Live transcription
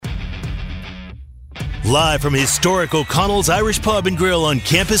Live from historic O'Connell's Irish Pub and Grill on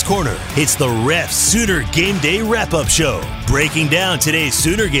Campus Corner, it's the Ref Sooner Game Day Wrap-Up Show. Breaking down today's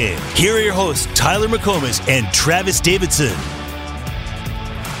Sooner game, here are your hosts, Tyler McComas and Travis Davidson.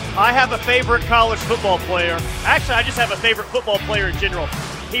 I have a favorite college football player. Actually, I just have a favorite football player in general.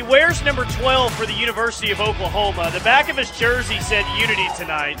 He wears number 12 for the University of Oklahoma. The back of his jersey said Unity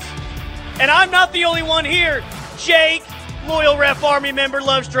tonight. And I'm not the only one here. Jake, loyal Ref Army member,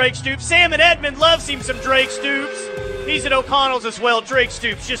 loves Drake Stoops. Sam and Edmond loves him some Drake Stoops. He's at O'Connell's as well. Drake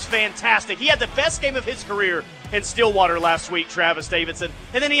Stoops, just fantastic. He had the best game of his career in Stillwater last week, Travis Davidson.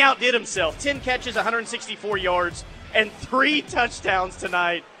 And then he outdid himself. 10 catches, 164 yards, and 3 touchdowns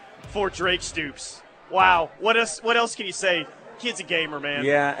tonight for Drake Stoops. Wow. What else can you say? Kid's a gamer, man.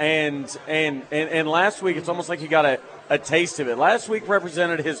 Yeah, and last week it's almost like he got a taste of it. Last week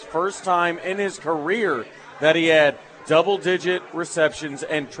represented his first time in his career that he had double-digit receptions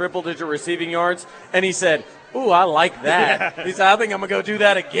and triple-digit receiving yards, and he said, ooh, I like that. Yeah. He said, I think I'm going to go do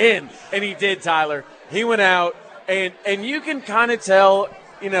that again. And he did, Tyler. He went out, and you can kind of tell,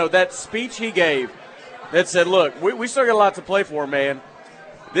 that speech he gave that said, look, we still got a lot to play for, man.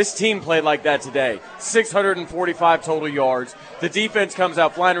 This team played like that today. 645 total yards. The defense comes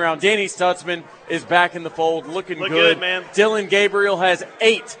out flying around. Danny Stutzman is back in the fold, looking good, man. Dylan Gabriel has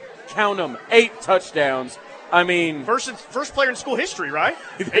 8 touchdowns. I mean, first player in school history, right?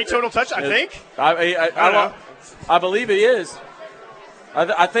 8 total touchdowns, I think. I believe he is.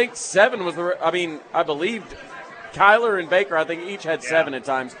 I think 7 was I believe Kyler and Baker, I think each had 7 at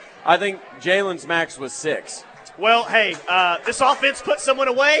times. I think Jalen's max was 6. Well, hey, this offense put someone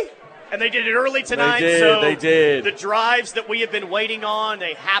away, and they did it early tonight. They did. The drives that we have been waiting on,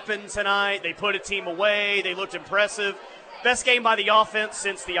 they happened tonight. They put a team away. They looked impressive. Best game by the offense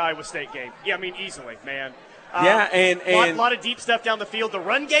since the Iowa State game. Yeah, I mean, easily, man. And a lot of deep stuff down the field. The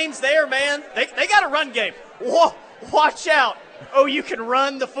run game's there, man. They got a run game. Whoa, watch out. Oh, you can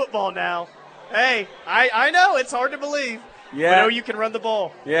run the football now. Hey, I know it's hard to believe. Yeah. But you can run the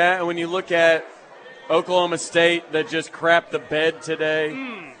ball. Yeah, and when you look at Oklahoma State that just crapped the bed today,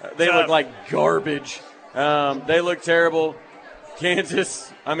 they look like garbage. They look terrible.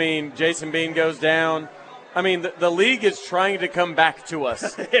 Kansas, Jason Bean goes down. The league is trying to come back to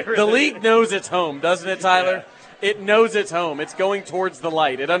us. Really the league knows it's home, doesn't it, Tyler? Yeah. It knows it's home. It's going towards the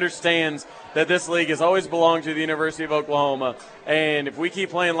light. It understands that this league has always belonged to the University of Oklahoma. And if we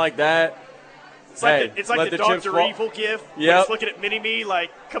keep playing like that, it's like the Dr. Evil gift. Yep. Just looking at Mini-Me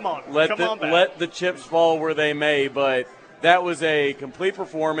like, come on back. Let the chips fall where they may. But that was a complete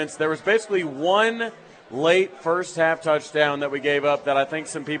performance. There was basically one late first-half touchdown that we gave up that I think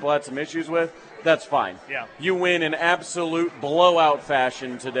some people had some issues with. That's fine. Yeah. You win in absolute blowout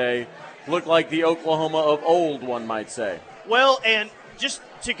fashion today. Looked like the Oklahoma of old, one might say. Well, and just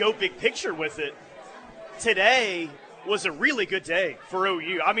to go big picture with it, today was a really good day for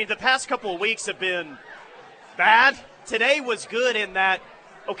OU. The past couple of weeks have been bad. Today was good in that,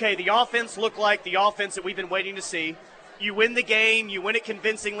 okay, the offense looked like the offense that we've been waiting to see. You win the game. You win it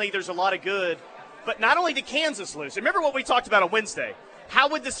convincingly. There's a lot of good. But not only did Kansas lose. Remember what we talked about on Wednesday. How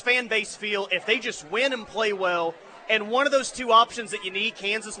would this fan base feel if they just win and play well, and one of those two options that you need,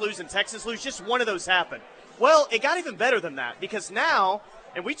 Kansas lose and Texas lose, just one of those happened? Well, it got even better than that because now,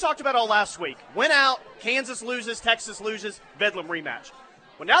 and we talked about all last week, win out, Kansas loses, Texas loses, Bedlam rematch.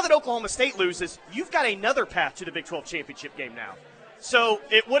 Well, now that Oklahoma State loses, you've got another path to the Big 12 championship game now. So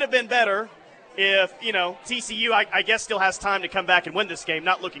it would have been better if, TCU, I guess, still has time to come back and win this game,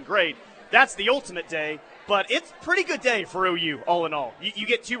 not looking great. That's the ultimate day. But it's a pretty good day for OU, all in all. You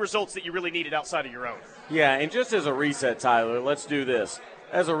get 2 results that you really needed outside of your own. Yeah, and just as a reset, Tyler, let's do this.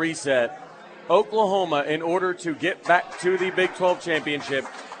 As a reset, Oklahoma, in order to get back to the Big 12 championship,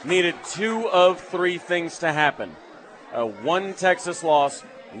 needed 2 of 3 things to happen. 1 Texas loss,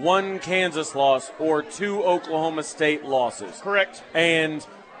 1 Kansas loss, or 2 Oklahoma State losses. Correct. And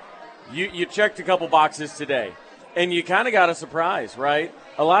you checked a couple boxes today. And you kind of got a surprise, right?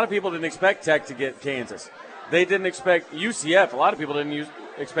 A lot of people didn't expect Tech to get Kansas. They didn't expect UCF. A lot of people didn't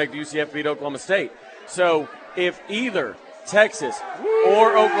expect UCF to beat Oklahoma State. So if either Texas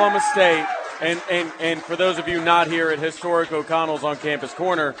or Oklahoma State, and for those of you not here at historic O'Connell's on Campus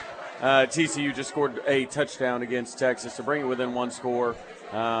Corner, TCU just scored a touchdown against Texas to bring it within 1 score.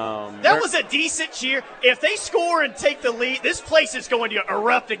 That was a decent cheer. If they score and take the lead, this place is going to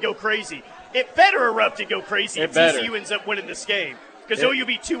erupt and go crazy. It better erupt and go crazy if TCU ends up winning this game. Because OU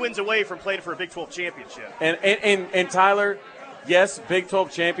be 2 wins away from playing for a Big 12 championship. And Tyler, yes, Big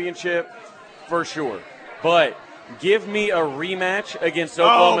 12 championship for sure. But give me a rematch against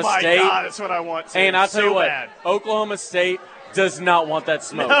Oklahoma State. Oh, my God, that's what I want to. And I'll tell you what, bad. Oklahoma State does not want that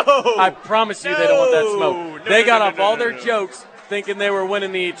smoke. No. I promise you they don't want that smoke. No, They no, got no, off no, all no, their no. jokes thinking they were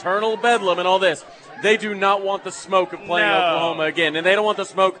winning the eternal bedlam and all this. They do not want the smoke of playing No. Oklahoma again, and they don't want the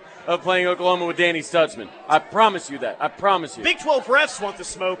smoke of playing Oklahoma with Danny Stutzman. I promise you that. I promise you. Big 12 refs want the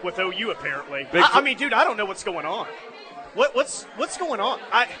smoke with OU, apparently. Big I mean, dude, I don't know what's going on. What's going on?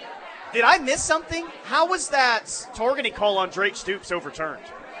 Did I miss something? How was that targeting call on Drake Stoops overturned?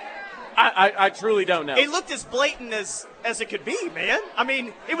 I truly don't know. It looked as blatant as it could be, man. I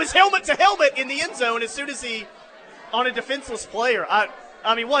mean, it was helmet to helmet in the end zone as soon as he on a defenseless player.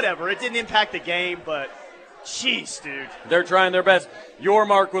 I mean, whatever. It didn't impact the game, but jeez, dude. They're trying their best. Your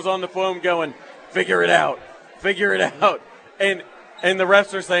Mark was on the phone going, figure it out. Figure it out. And the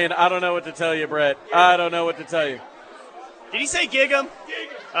refs are saying, I don't know what to tell you, Brett. I don't know what to tell you. Did he say gig him?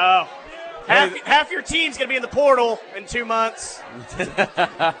 Oh. Half your team's going to be in the portal in 2 months.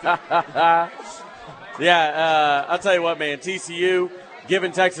 Yeah, I'll tell you what, man. TCU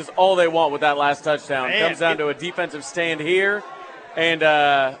giving Texas all they want with that last touchdown. Man, Comes down to a defensive stand here. And,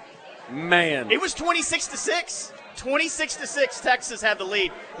 man. It was 26-6. 26-6, Texas had the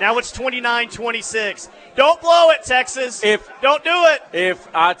lead. Now it's 29-26. Don't blow it, Texas. Don't do it. If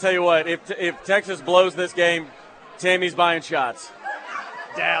I tell you what, if Texas blows this game, Tammy's buying shots.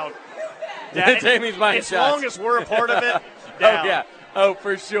 Down. Tammy's buying as shots. long as we're a part of it, Oh, down. yeah. Oh,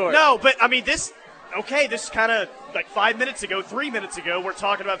 for sure. No, but, I mean, this kind of like 3 minutes ago, we're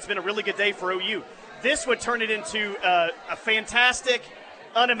talking about it's been a really good day for OU. This would turn it into a fantastic,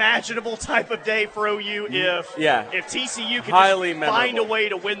 unimaginable type of day for OU if TCU could Highly just find a memorable. way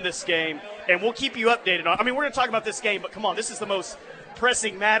to win this game. And we'll keep you updated on. I mean, we're going to talk about this game, but come on, this is the most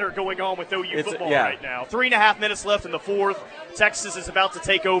pressing matter going on with OU football right now. 3.5 minutes left in the fourth. Texas is about to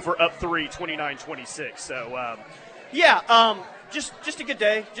take over up 3, 29-26. So, just a good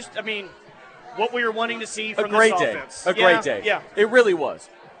day. What we were wanting to see from this offense. A great day. Yeah. It really was.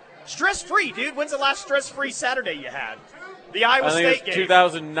 Stress-free, dude. When's the last stress-free Saturday you had? The Iowa State I think game. it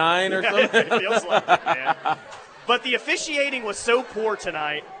was 2009 or something. It feels like it, man. But the officiating was so poor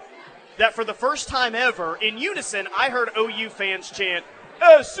tonight that for the first time ever, in unison, I heard OU fans chant,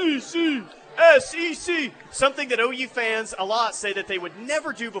 SEC, SEC, something that OU fans a lot say that they would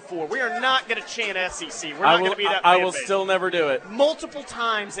never do before. We are not going to chant SEC. We're not going to be that I fan will base. still never do it. Multiple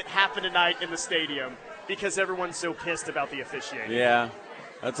times it happened tonight in the stadium because everyone's so pissed about the officiating. Yeah.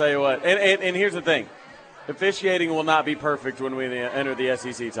 I'll tell you what. And here's the thing. Officiating will not be perfect when we enter the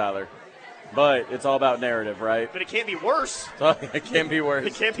SEC, Tyler. But it's all about narrative, right? But it can't be worse. It can't be worse.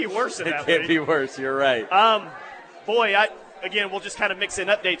 It can't be worse than that. It can't be worse. You're right. Again, we'll just kind of mix in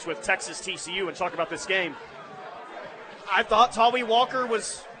updates with Texas TCU and talk about this game. I thought Tawee Walker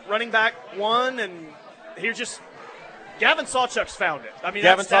was running back one, and Gavin Sawchuk's found it. I mean,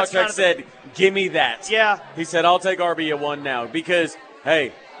 Gavin that's Sawchuk kind of said, give me that. Yeah. He said, I'll take RB1 now because,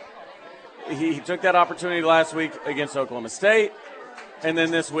 hey, he took that opportunity last week against Oklahoma State, and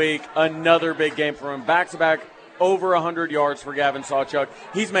then this week, another big game for him. Back-to-back, over 100 yards for Gavin Sawchuk.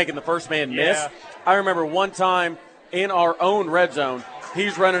 He's making the first man miss. Yeah. I remember one time in our own red zone,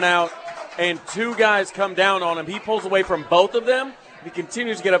 he's running out, and two guys come down on him. He pulls away from both of them. He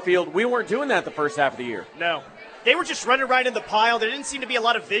continues to get upfield. We weren't doing that the first half of the year. No. They were just running right in the pile. There didn't seem to be a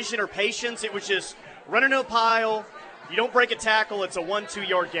lot of vision or patience. It was just running in a pile. You don't break a tackle, it's a 1-2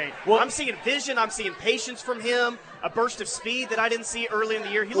 yard gain. Well, I'm seeing vision, I'm seeing patience from him, a burst of speed that I didn't see early in the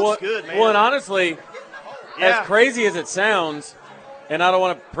year. He looks good, man. Well, and honestly, as crazy as it sounds, and I don't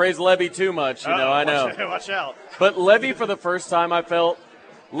want to praise Levy too much, I know. Watch out. But Levy, for the first time, I felt,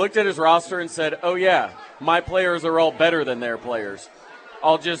 looked at his roster and said, oh, yeah, my players are all better than their players.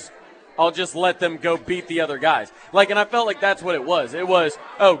 I'll just let them go beat the other guys. And I felt like that's what it was. It was,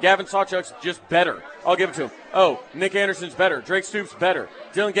 oh, Gavin Sawchuk's just better. I'll give it to him. Oh, Nick Anderson's better. Drake Stoops better.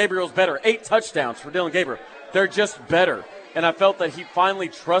 Dylan Gabriel's better. 8 touchdowns for Dylan Gabriel. They're just better. And I felt that he finally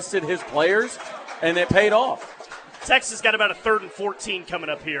trusted his players, and it paid off. Texas got about a 3rd and 14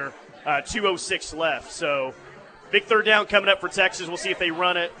 coming up here. 2:06 left. So big third down coming up for Texas. We'll see if they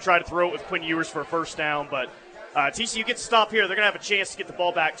run it, try to throw it with Quinn Ewers for a first down. But TCU gets to stop here. They're going to have a chance to get the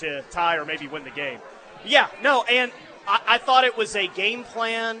ball back to tie or maybe win the game. Yeah, no, and I thought it was a game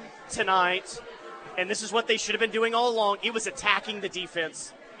plan tonight, and this is what they should have been doing all along. It was attacking the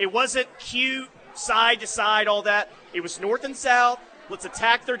defense. It wasn't cute, side to side, all that. It was north and south. Let's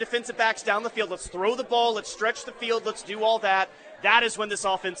attack their defensive backs down the field. Let's throw the ball. Let's stretch the field. Let's do all that. That is when this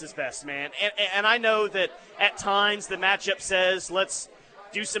offense is best, man. And I know that at times the matchup says let's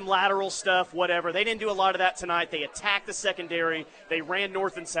do some lateral stuff, whatever. They didn't do a lot of that tonight. They attacked the secondary. They ran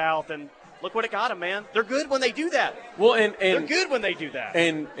north and south, and look what it got them, man. They're good when they do that. Well, and they're good when they do that.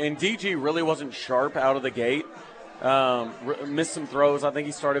 And DG really wasn't sharp out of the gate. Missed some throws. I think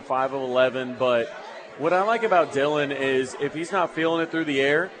he started 5 of 11. But what I like about Dylan is if he's not feeling it through the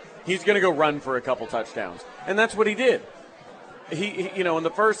air, he's going to go run for a couple touchdowns. And that's what he did. He in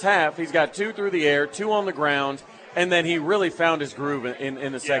the first half, he's got 2 through the air, 2 on the ground, and then he really found his groove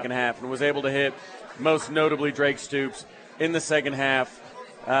in the second half and was able to hit, most notably, Drake Stoops in the second half.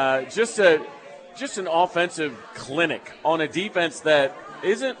 Just an offensive clinic on a defense that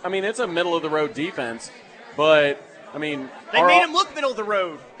isn't – I mean, it's a middle-of-the-road defense, but, I mean – They made him look middle of the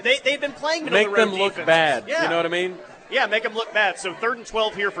road. They've been playing middle of the road defense. Make them look defenses. bad. Yeah. You know what I mean? Yeah, make them look bad. So 3rd and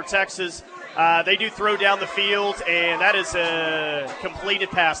 12 here for Texas. They do throw down the field, and that is a completed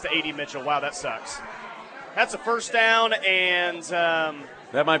pass to A.D. Mitchell. Wow, that sucks. That's a first down, and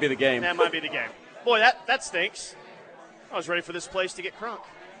that might be the game. That might be the game. Boy, that stinks. I was ready for this place to get crunk.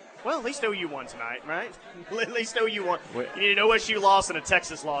 Well, at least OU won tonight, right? At least OU won. You need an OSU loss and a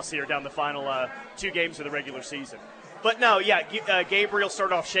Texas loss here down the final 2 games of the regular season. But no, yeah, Gabriel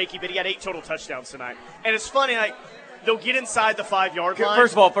started off shaky, but he had 8 total touchdowns tonight. And it's funny, like, they'll get inside the 5-yard line.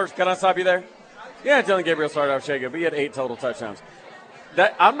 First of all, can I stop you there? Yeah, Dylan Gabriel started off shaky, but he had 8 total touchdowns.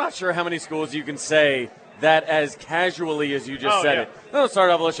 I'm not sure how many schools you can say that as casually as you just said it. They'll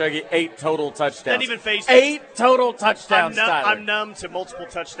start off a little shaky, 8 total touchdowns. That even phased 8 total touchdowns, Tyler. I'm numb to multiple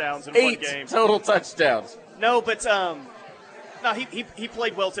touchdowns in 8 one game. 8 total touchdowns. No, but no, he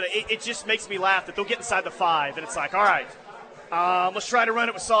played well today. It just makes me laugh that they'll get inside the 5, and it's like, all right, let's try to run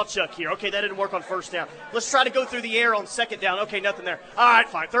it with Sawchuk here. Okay, that didn't work on first down. Let's try to go through the air on second down. Okay, nothing there. All right,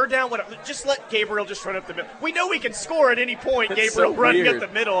 fine. Third down, whatever. Just let Gabriel just run up the middle. We know we can score at any point. That's Gabriel so running weird. up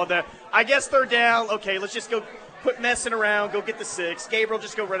the middle of that. I guess third down, okay, let's just go quit messing around, go get the 6. Gabriel,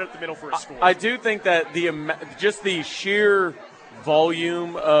 just go right up the middle for a score. I do think that just the sheer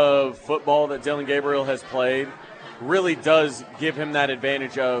volume of football that Dylan Gabriel has played really does give him that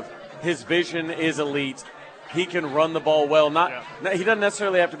advantage of his vision is elite. He can run the ball well. He doesn't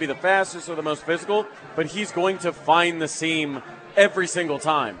necessarily have to be the fastest or the most physical, but he's going to find the seam every single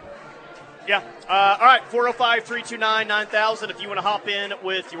time. Yeah. All right, 405-329-9000. If you want to hop in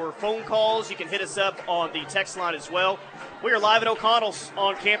with your phone calls, you can hit us up on the text line as well. We are live at O'Connell's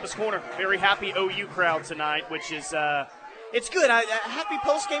on Campus Corner. Very happy OU crowd tonight, which is it's good. A happy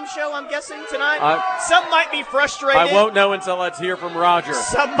post-game show, I'm guessing, tonight. Some might be frustrated. I won't know until I hear from Roger.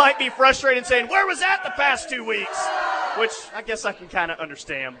 Some might be frustrated and saying, where was that the past 2 weeks? Which I guess I can kind of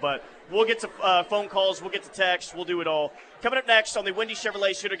understand. But we'll get to phone calls. We'll get to text. We'll do it all. Coming up next on the Wendy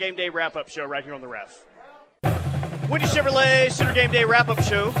Chevrolet Sooner Game Day wrap-up show right here on the Ref. Wendy Chevrolet Sooner Game Day wrap-up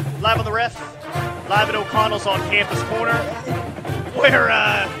show live on the Ref. Live at O'Connell's on Campus Corner. Where,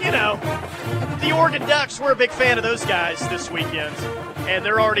 the Oregon Ducks, we're a big fan of those guys this weekend. And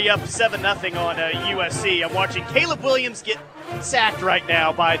they're already up 7-0 on USC. I'm watching Caleb Williams get sacked right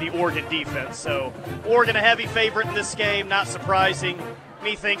now by the Oregon defense. So Oregon a heavy favorite in this game, not surprising.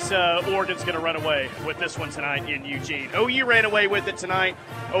 Me thinks Oregon's going to run away with this one tonight in Eugene. OU ran away with it tonight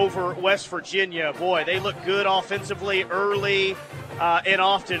over West Virginia. Boy, they look good offensively early and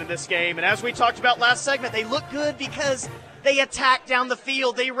often in this game. And as we talked about last segment, they look good because they attacked down the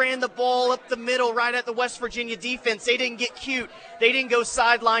field. They ran the ball up the middle right at the West Virginia defense. They didn't get cute. They didn't go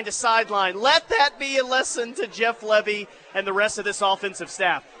sideline to sideline. Let that be a lesson to Jeff Levy and the rest of this offensive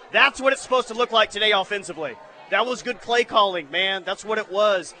staff. That's what it's supposed to look like today offensively. That was good play calling, man. That's what it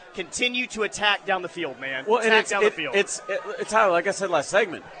was. Continue to attack down the field, man. Well, attack down the field. It's Tyler, like I said last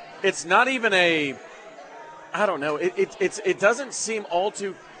segment, it's not even I don't know. It doesn't seem all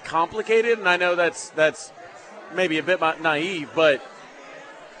too complicated, and I know that's maybe a bit naive, but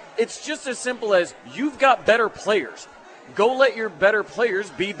it's just as simple as you've got better players. Go let your better players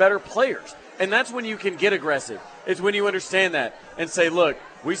be better players. And that's when you can get aggressive. It's when you understand that and say, look,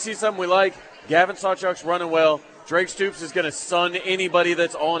 we see something we like. Gavin Sawchuk's running well. Drake Stoops is going to sun anybody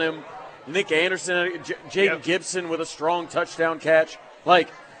that's on him. Nick Anderson, Jaden Gibson with a strong touchdown catch. Like,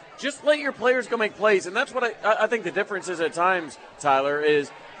 just let your players go make plays. And that's what I think the difference is at times, Tyler,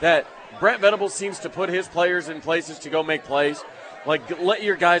 is that Brent Venables seems to put his players in places to go make plays. Like, let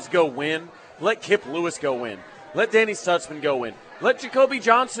your guys go win. Let Kip Lewis go win. Let Danny Stutzman go win. Let Jacoby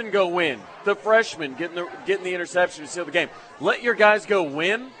Johnson go win. The freshman getting the interception to seal the game. Let your guys go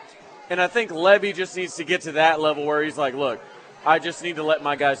win. And I think Levy just needs to get to that level where he's like, look, I just need to let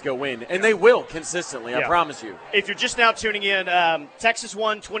my guys go win. And they will consistently, I promise you. If you're just now tuning in, Texas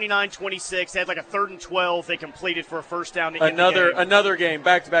won 29-26. They had like a 3rd and 12 they completed for a first down to end the game. Another game,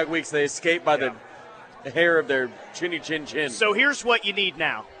 back-to-back weeks, they escaped by the hair of their chinny chin. So here's what you need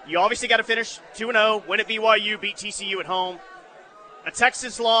now. You obviously got to finish 2-0, win at BYU, beat TCU at home. a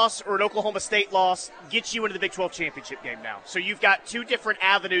Texas loss or an Oklahoma State loss gets you into the Big 12 championship game now. So you've got two different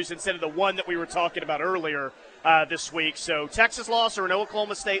avenues instead of the one that we were talking about earlier this week. So Texas loss or an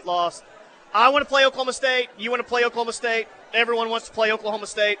Oklahoma State loss. I want to play Oklahoma State. You want to play Oklahoma State. Everyone wants to play Oklahoma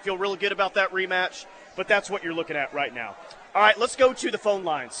State. Feel really good about that rematch. But that's what you're looking at right now. All right, let's go to the phone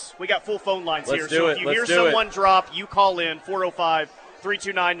lines. We got full phone lines here. So if you hear someone drop, you call in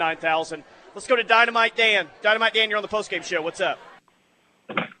 405-329-9000. Let's go to Dynamite Dan. Dynamite Dan, you're on the postgame show. What's up?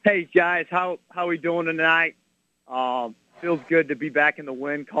 Hey, guys. How we doing tonight? Feels good to be back in the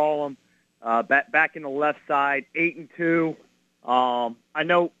win column, back in the left side, 8-2. I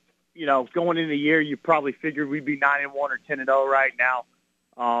know, going into the year, you probably figured we'd be 9-1 or 10-0 right now.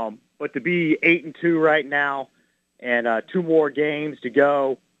 But to be 8-2 right now and 2 more games to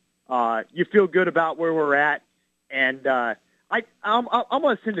go, you feel good about where we're at. And I'm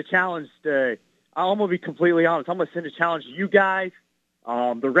going to send a challenge to – I'm going to be completely honest. I'm going to send a challenge to you guys,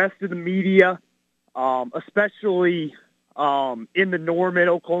 the rest of the media, especially in the Norman,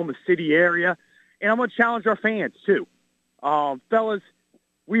 Oklahoma City area. And I'm going to challenge our fans too. Fellas,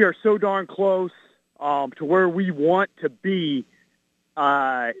 we are so darn close to where we want to be.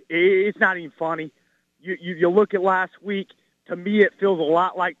 It's not even funny. You look at last week, to me it feels a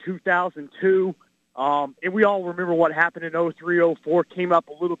lot like 2002. And we all remember what happened in 03, 04, came up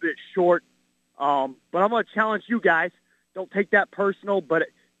a little bit short. But I'm going to challenge you guys. Don't take that personal, but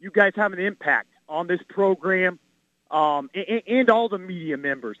you guys have an impact on this program and all the media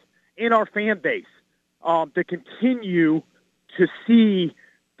members and our fan base to continue to see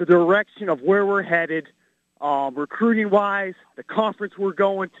the direction of where we're headed, recruiting-wise, the conference we're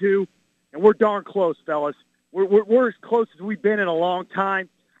going to, and we're darn close, fellas. We're as close as we've been in a long time.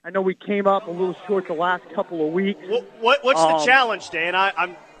 I know we came up a little short the last couple of weeks. What's the challenge, Dan?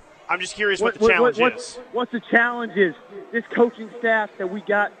 I'm just curious what the challenge is. What's the challenge is this coaching staff that we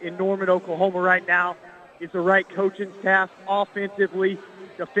got in Norman, Oklahoma right now is the right coaching staff offensively,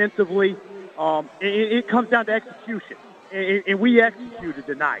 defensively. It comes down to execution. And we executed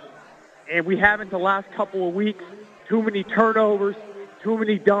tonight. And we haven't the last couple of weeks. Too many turnovers, too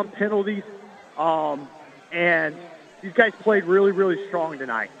many dumb penalties. And these guys played really, really strong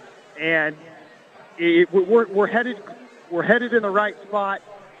tonight. And we're headed in the right spot.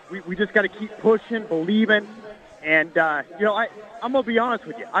 We just got to keep pushing, believing. And, I'm going to be honest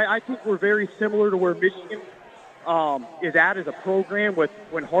with you. I think we're very similar to where Michigan is at as a program with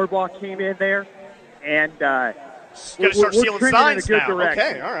when Harbaugh came in there. And got to start stealing signs now. Direction.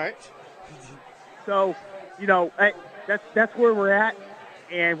 Okay, all right. So, that's where we're at.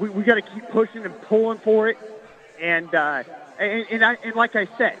 And we got to keep pushing and pulling for it. And like I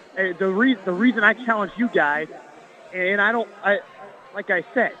said, the reason I challenge you guys, like I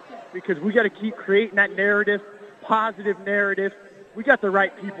said, because we got to keep creating that narrative, positive narrative. We got the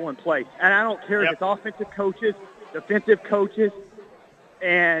right people in place, and I don't care if it's offensive coaches, defensive coaches,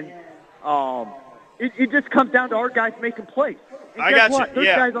 and it just comes down to our guys making plays. And I guess got what? you. There's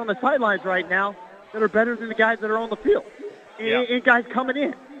Yeah. guys on the sidelines right now that are better than the guys that are on the field, and guys coming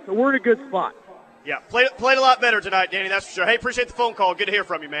in. So we're in a good spot. Yeah, played a lot better tonight, Danny, that's for sure. Hey, appreciate the phone call. Good to hear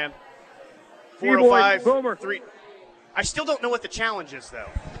from you, man. See you, boys. 405-3. I still don't know what the challenge is, though.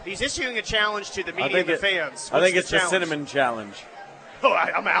 He's issuing a challenge to the media and the fans. I think What's it's the cinnamon challenge. Oh,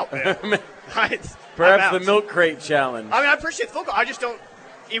 I'm out, man. Perhaps the milk crate challenge. I mean, I appreciate the phone call. I just don't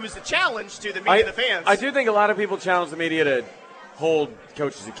 – it was the challenge to the media and the fans. I do think a lot of people challenge the media to hold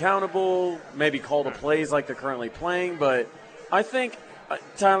coaches accountable, maybe call the plays like they're currently playing. But I think,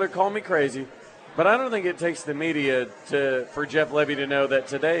 Tyler, call me crazy, but I don't think it takes the media for Jeff Lebby to know that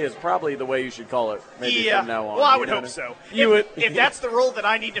today is probably the way you should call it maybe from now on. Well, I would hope so. If that's the role that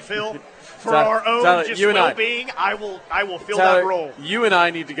I need to fill for our own well-being, I will fill that role. You and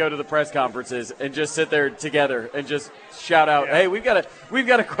I need to go to the press conferences and just sit there together and just shout out, "Hey, we've got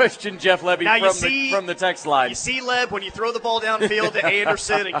to question Jeff Lebby from the text line." You see, Leb, when you throw the ball downfield to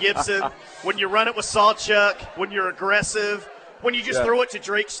Anderson and Gibson, when you run it with Sawchuk, when you're aggressive, when you just throw it to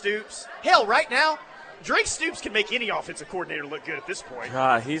Drake Stoops. Hell, right now, Drake Stoops can make any offensive coordinator look good at this point.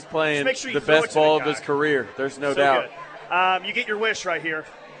 God, he's playing the best ball of his career. There's no doubt. Good. You get your wish right here.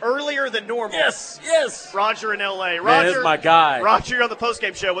 Earlier than normal. Yes. Roger in L.A. Roger, man, this is my guy. Roger, you're on the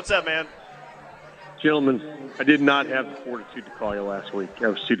postgame show. What's up, man? Gentlemen, I did not have the fortitude to call you last week. I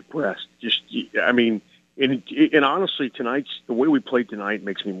was too depressed. And honestly, the way we played tonight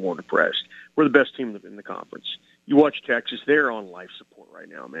makes me more depressed. We're the best team in the conference. You watch Texas, they're on life support right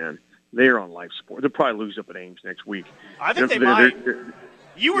now, man. They're on life support. They'll probably lose up at Ames next week. I think they might.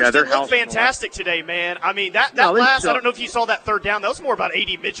 You were still looked fantastic today, man. I mean, that last, I don't know if you saw that third down. That was more about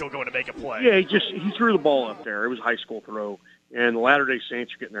A.D. Mitchell going to make a play. Yeah, he threw the ball up there. It was a high school throw. and the Latter-day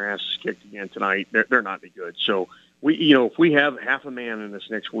Saints are getting their asses kicked again tonight. They're not any good. So if we have half a man in this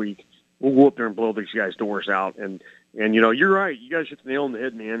next week, we'll go up there and blow these guys' doors out. And you're right. You guys hit the nail on the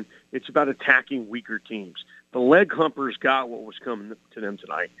head, man. It's about attacking weaker teams. The leg humpers got what was coming to them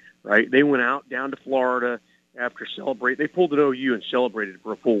tonight, right? They went out down to Florida after celebrate. They pulled an OU and celebrated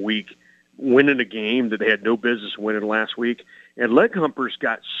for a full week, winning a game that they had no business winning last week. And leg humpers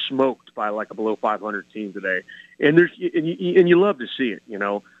got smoked by like a below 500 team today. And you love to see it,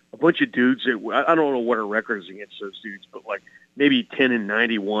 a bunch of dudes that I don't know what our record is against those dudes, but like maybe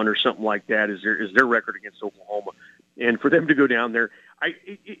 10-91 or something like that is their record against Oklahoma. And for them to go down there,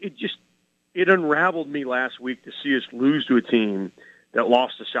 it unraveled me last week to see us lose to a team that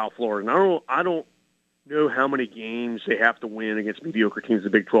lost to South Florida. And I don't know how many games they have to win against mediocre teams in the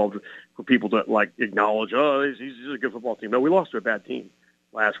Big 12 for people to like acknowledge, he's a good football team. No, we lost to a bad team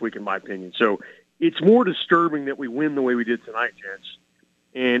last week, in my opinion. So it's more disturbing that we win the way we did tonight, gents.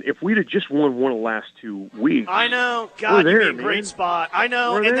 And if we'd have just won one of the last 2 weeks, I know, God, you're in a great spot. I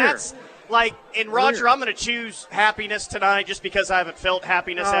know, and that's like, and Roger, I'm going to choose happiness tonight just because I haven't felt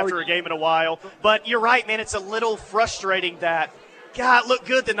happiness after a game in a while. But you're right, man. It's a little frustrating that, God, it looked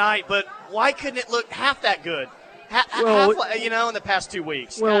good tonight, but why couldn't it look half that good? In the past 2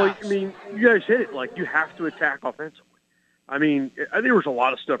 weeks. Well, Gosh. I mean, you guys hit it. Like, you have to attack offensively. I mean, there was a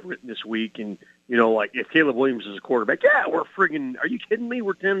lot of stuff written this week, and, like if Caleb Williams is a quarterback, we're friggin', are you kidding me?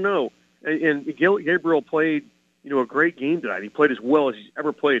 We're 10-0. And Gabriel played, a great game tonight. He played as well as he's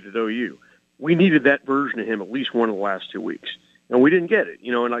ever played at OU. We needed that version of him at least one of the last 2 weeks, and we didn't get it.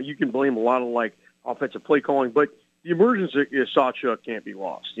 And you can blame a lot of, like, offensive play calling, but the emergence of Sawchuk can't be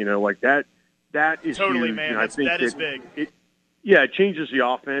lost. That is totally, huge. man. That is big. It changes the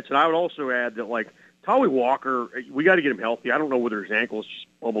offense. And I would also add that, like, Tolly Walker, we got to get him healthy. I don't know whether his ankle is just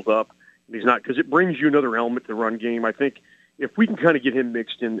bubbled up. He's not, because it brings you another element to the run game. I think if we can kind of get him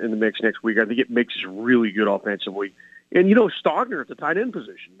mixed in the mix next week, I think it makes us really good offensively. And, Stogner at the tight end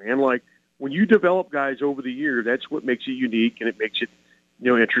position, man. Like, when you develop guys over the year, that's what makes it unique, and it makes it,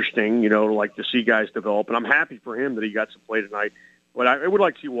 interesting, like to see guys develop. And I'm happy for him that he got some play tonight. But I would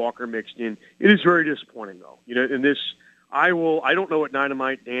like to see Walker mixed in. It is very disappointing, though. In this, I don't know what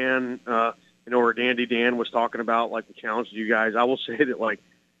Dynamite Dan, or Dandy Dan was talking about, like the challenge to you guys. I will say that, like,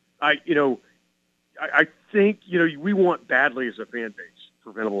 I think, we want badly as a fan base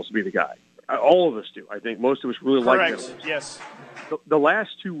for Venables to be the guy. All of us do. I think most of us really like Venables. Yes. The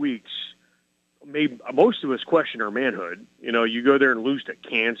last 2 weeks, most of us question our manhood. You go there and lose to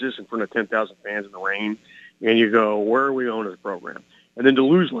Kansas in front of 10,000 fans in the rain, and you go, where are we going as a program? And then to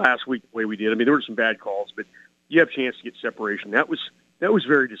lose last week the way we did, I mean, there were some bad calls, but you have a chance to get separation. That was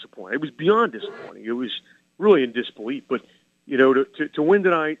very disappointing. It was beyond disappointing. It was really in disbelief. But, to win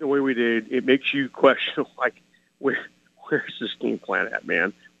tonight the way we did, it makes you question, like, where's this game plan at,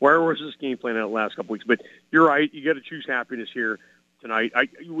 man? Where was this game plan at the last couple weeks? But you're right. You got to choose happiness here tonight.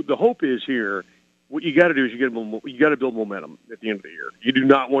 The hope is here. What you got to do is you got to build momentum at the end of the year. You do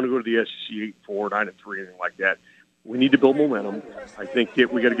not want to go to the SEC 8-4, 9-3, anything like that. We need to build momentum. I think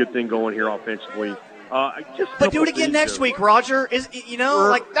that we got a good thing going here offensively. But do it again next week, Roger.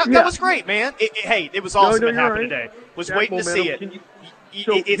 That was great, man. It was awesome what happened today. Was waiting to see it.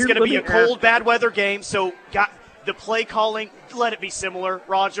 It's going to be a cold, bad weather game, so the play calling, let it be similar,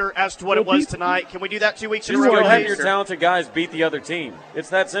 Roger, as to what it was tonight. Can we do that 2 weeks in a row? Go have your talented guys beat the other team. It's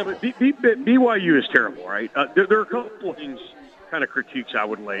that simple. BYU is terrible, right? There are a couple of things, kind of critiques I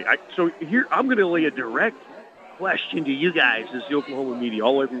would lay. So here, I'm going to lay a direct question to you guys as the Oklahoma media,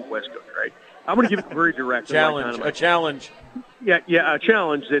 all the way from the West Coast, right? I'm going to give it very direct. A challenge. Yeah, a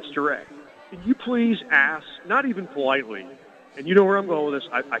challenge that's direct. Can you please ask, not even politely, and you know where I'm going with this.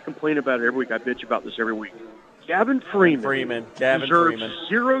 I complain about it every week. I bitch about this every week. Gavin Freeman deserves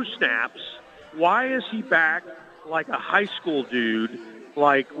 0 snaps. Why is he back like a high school dude,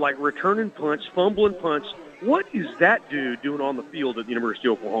 like returning punts, fumbling punts? What is that dude doing on the field at the University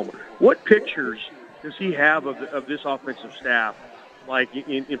of Oklahoma? What pictures does he have of this offensive staff, like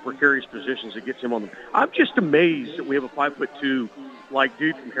in precarious positions that gets him on them? I'm just amazed that we have a 5'2", like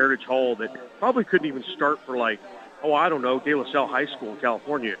dude from Heritage Hall that probably couldn't even start for De La Salle High School in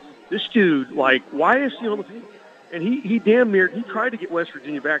California. This dude, like, why is he on the field? And he damn near, he tried to get West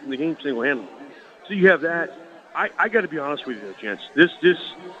Virginia back in the game single-handedly. So you have that. I got to be honest with you, gents. This,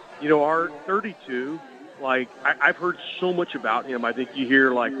 our 32, like, I've heard so much about him. I think you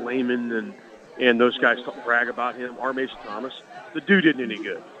hear, like, Lehman and those guys brag about him. R. Mason Thomas. The dude isn't any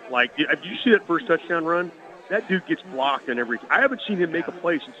good. Like, did you see that first touchdown run? That dude gets blocked on every. I haven't seen him make a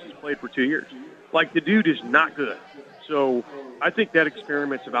play since he's played for 2 years. Like, the dude is not good. So I think that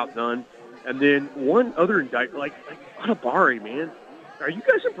experiment's about done. And then one other indictment, like Adibari, man. Are you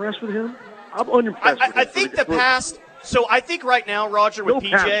guys impressed with him? I'm unimpressed with him. I think the past – so I think right now, Roger, with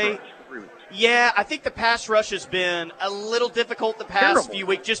PJ – yeah, I think the pass rush has been a little difficult the past few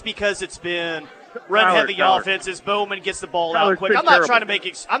weeks just because it's been run-heavy offenses. Bowman gets the ball out quick. I'm not trying to make –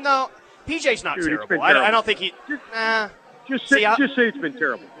 PJ's not terrible. I don't think he – Just say it's been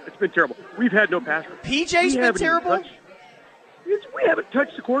terrible. It's been terrible. We've had no pass rush. PJ's been terrible? We haven't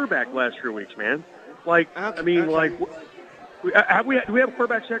touched the quarterback last 3 weeks, man. Do we have a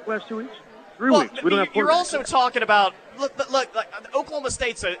quarterback sack last 2 weeks? 3 weeks. We don't have you're also talking about look, Oklahoma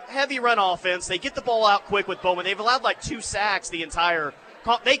State's a heavy run offense. They get the ball out quick with Bowman. They've allowed 2 sacks the entire.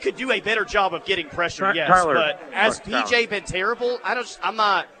 They could do a better job of getting pressure, yes. Tyler, but has PJ been terrible? I'm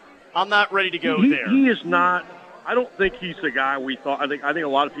not ready to go there. He is not. I don't think he's the guy we thought. I think a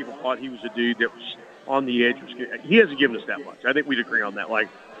lot of people thought he was a dude that was on the edge. He hasn't given us that much. I think we'd agree on that.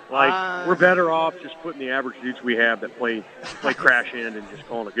 We're better off just putting the average dudes we have that play crash in and just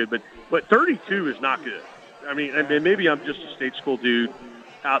calling it good. But 32 is not good. I mean, maybe I'm just a state school dude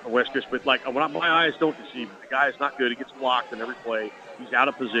out in the West Coast, but my eyes don't deceive me. The guy is not good. He gets blocked in every play. He's out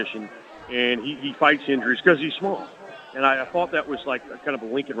of position, and he fights injuries because he's small. And I thought that was like a kind of a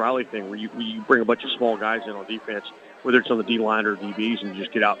Lincoln Riley thing where you bring a bunch of small guys in on defense, whether it's on the D-line or DBs, and you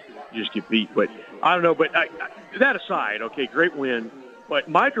just get out, you just get beat. But I don't know. But that aside, okay, great win. But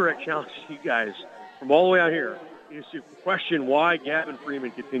my direct challenge to you guys from all the way out here is to question why Gavin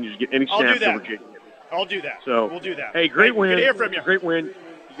Freeman continues to get any snaps over Jake. I'll do that. So we'll do that. Hey, great win. Good to hear from you. Great win. You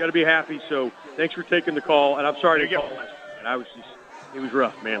got to be happy. So thanks for taking the call. And I'm sorry to call last week. It was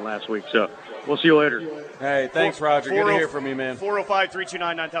rough, man, last week. So we'll see you later. Hey, thanks, Roger. Good to hear from you, man.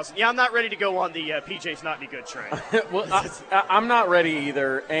 405-329-9000. Yeah, I'm not ready to go on the PJ's not any good train. Well, I'm not ready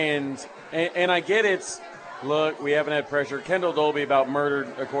either. And I get it's. Look, we haven't had pressure. Kendall Dolby about murdered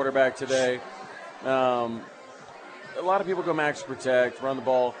a quarterback today. A lot of people go max protect, run the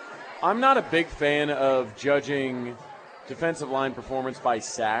ball. I'm not a big fan of judging defensive line performance by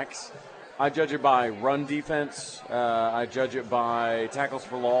sacks. I judge it by run defense. I judge it by tackles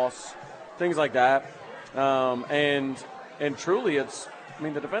for loss, things like that. And truly,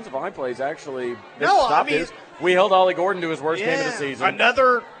 the defensive line plays actually. We held Ollie Gordon to his worst game of the season.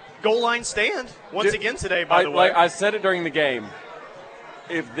 Another goal line stand once again today, by the way. I said it during the game.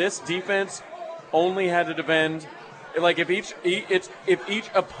 If this defense only had to defend, if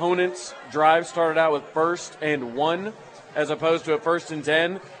each opponent's drive started out with 1st and 1 as opposed to a 1st and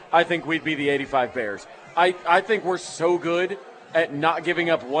 10, I think we'd be the 85 Bears. I think we're so good at not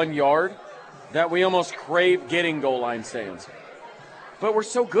giving up 1 yard that we almost crave getting goal line stands. But we're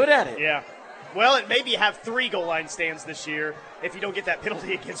so good at it. Yeah. Well, and maybe have 3 goal line stands this year if you don't get that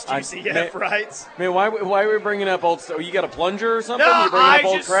penalty against UCF, right? Man, why are we bringing up old stuff? You got a plunger or something? No, you bringing up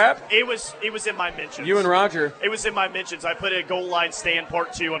old crap? It was in my mentions. You and Roger. It was in my mentions. I put a goal line stand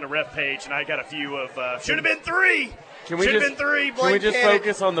part 2 on the ref page, and I got a few of should have been 3. Can we just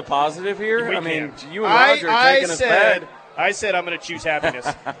focus on the positive here? You and Roger are taking us bad. I said I'm going to choose happiness.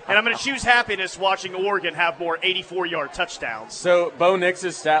 And I'm going to choose happiness watching Oregon have more 84-yard touchdowns. So Bo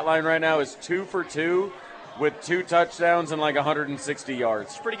Nix's stat line right now is 2 for 2 with 2 touchdowns and 160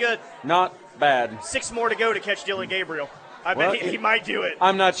 yards. It's pretty good. Not bad. 6 more to go to catch Dylan Gabriel. I bet he might do it.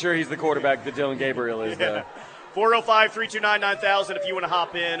 I'm not sure he's the quarterback that Dylan Gabriel is, though. 405-329-9000 if you want to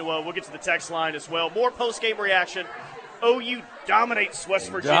hop in. Well, we'll get to the text line as well. More post-game reaction. OU dominates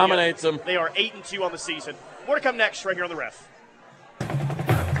West Virginia. Dominates them. They are 8-2 on the season. More to come next right here on The Ref.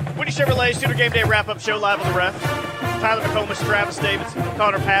 Woody Chevrolet Sooner Game Day wrap-up show live on The Ref. Tyler McComas, Travis Davidson,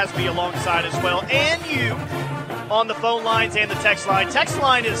 Connor Pasby alongside as well. And you on the phone lines and the text line. Text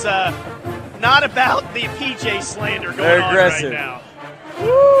line is not about the PJ slander going on right now.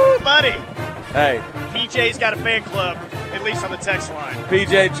 Woo, buddy. Hey. PJ's got a fan club, at least on the text line.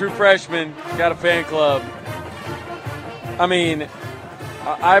 PJ, true freshman, got a fan club.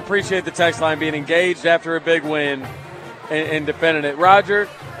 I appreciate the text line being engaged after a big win and defending it. Roger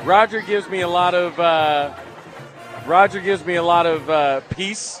gives me a lot of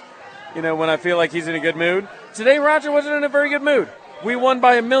peace, when I feel like he's in a good mood. Today, Roger wasn't in a very good mood. We won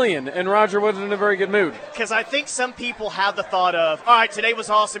by 1 million, and Roger wasn't in a very good mood. Because I think some people have the thought of, all right, today was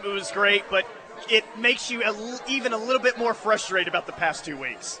awesome, it was great, but it makes you even a little bit more frustrated about the past 2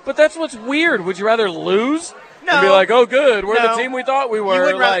 weeks. But that's what's weird. Would you rather lose? No. And be like, oh, good, we're the team we thought we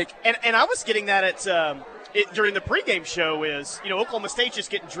were. And I was getting that at during the pregame show is, Oklahoma State just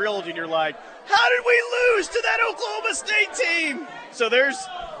getting drilled, and you're like, how did we lose to that Oklahoma State team? So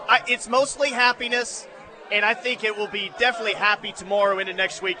it's mostly happiness, and I think it will be definitely happy tomorrow into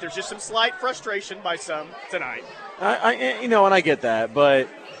next week. There's just some slight frustration by some tonight. And I get that, but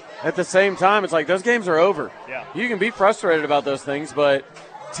at the same time, it's like those games are over. Yeah. You can be frustrated about those things, but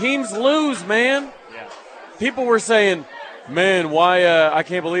teams lose, man. Yeah. People were saying, man, why I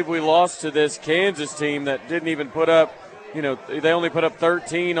can't believe we lost to this Kansas team that didn't even put up, they only put up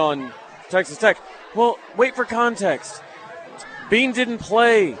 13 on Texas Tech. Well, wait for context. Bean didn't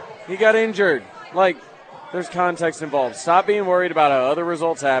play. He got injured. There's context involved. Stop being worried about how other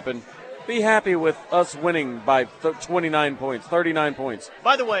results happen. Be happy with us winning by 29 points, 39 points.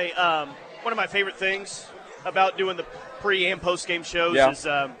 By the way, one of my favorite things about doing the pre- and post-game shows is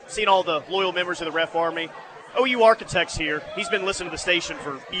seeing all the loyal members of the Ref Army. OU Architects here. He's been listening to the station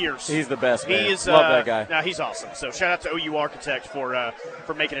for years. He's the best, man. He is, love that guy. Nah, he's awesome. So shout out to OU Architects for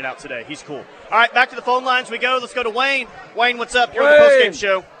making it out today. He's cool. All right, back to the phone lines we go. Let's go to Wayne. Wayne, what's up? You're on the post-game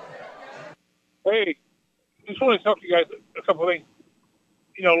show. Hey, just want to talk to you guys a couple of things.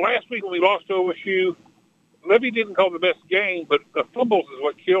 Last week when we lost to OSU, Levy didn't call the best game, but the fumbles is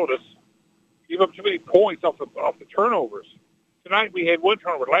what killed us. Give up too many points off the turnovers. Tonight we had one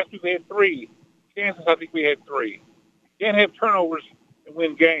turnover. Last week we had 3. Kansas, I think we had 3. You can't have turnovers and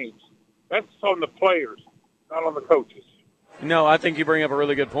win games. That's on the players, not on the coaches. No, I think you bring up a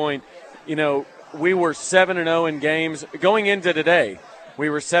really good point. We were 7-0 in games going into today. We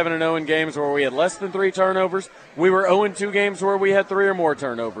were 7-0 in games where we had less than 3 turnovers. We were 0-2 games where we had 3 or more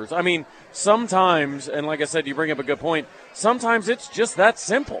turnovers. I mean, sometimes, and like I said, you bring up a good point, sometimes it's just that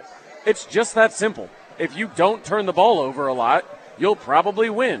simple. It's just that simple. If you don't turn the ball over a lot, you'll probably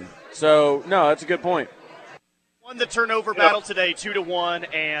win. So, no, that's a good point. Won the turnover battle today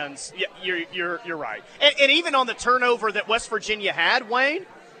 2-1, and you're right. And even on the turnover that West Virginia had, Wayne,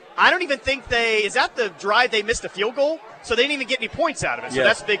 I don't even think is that the drive they missed a field goal? So they didn't even get any points out of it. So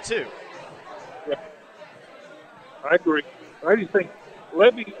that's big too. Yeah, I agree. I just think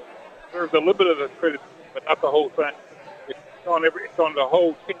Levy deserves a little bit of the credit, but not the whole thing. It's on the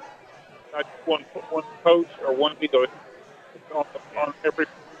whole team, not just one coach or one leader. It's on every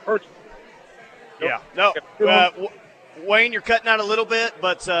person. Yeah. No. Wayne, you're cutting out a little bit,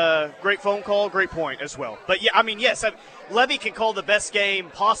 but great phone call, great point as well. But yeah, I mean, yes, Levy can call the best game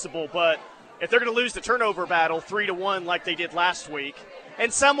possible, but if they're going to lose the turnover battle 3-1 like they did last week,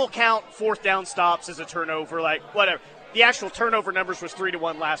 and some will count fourth down stops as a turnover, whatever. The actual turnover numbers was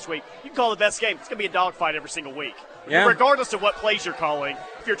 3-1 last week. You can call the best game. It's going to be a dogfight every single week. Yeah. Regardless of what plays you're calling,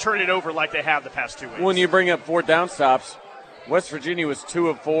 if you're turning it over like they have the past 2 weeks. When you bring up fourth down stops, West Virginia was 2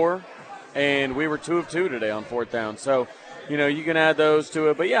 of 4, and we were 2 of 2 today on fourth down. So, you can add those to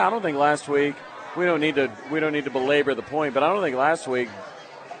it. But yeah, I don't think last week we don't need to belabor the point. But I don't think last week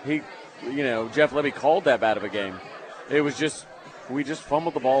Jeff Levy called that bad of a game. It was just we just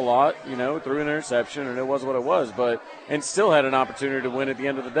fumbled the ball a lot, threw an interception, and it was what it was. And still had an opportunity to win at the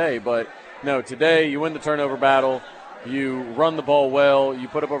end of the day. But no, today you win the turnover battle. You run the ball well. You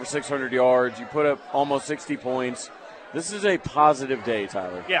put up over 600 yards. You put up almost 60 points. This is a positive day,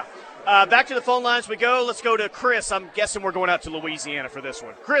 Tyler. Yeah. Back to the phone lines we go. Let's go to Chris. I'm guessing we're going out to Louisiana for this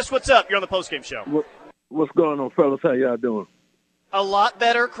one. Chris, what's up? You're on the postgame show. What's going on, fellas? How y'all doing? A lot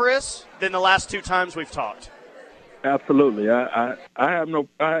better, Chris, than the last 2 times we've talked. Absolutely. I had no.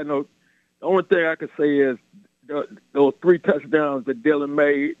 The only thing I could say is those 3 touchdowns that Dylan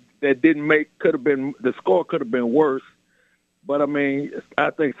made that didn't make the score could have been worse. But I mean,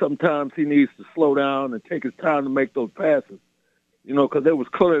 I think sometimes he needs to slow down and take his time to make those passes. Because it was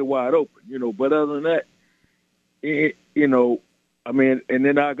clearly wide open. But other than that, I mean, and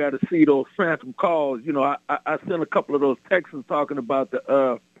then I got to see those phantom calls. I sent a couple of those texts talking about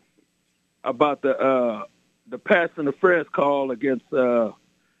the pass interference call against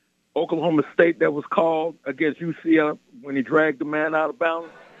Oklahoma State that was called against UCF when he dragged the man out of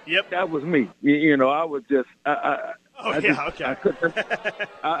bounds. Yep, that was me. I was just okay.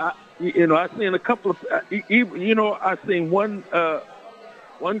 I seen a couple of I seen one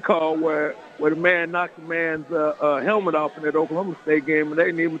call where the man knocked the man's helmet off in that Oklahoma State game, and they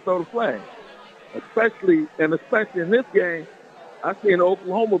didn't even throw the flag. Especially in this game, I seen an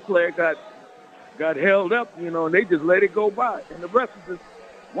Oklahoma player got held up, and they just let it go by. And the rest is just,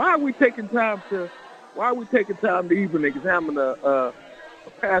 why are we taking time to even examine a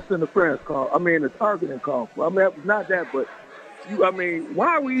pass interference call? I mean, a targeting call. I mean, not that, but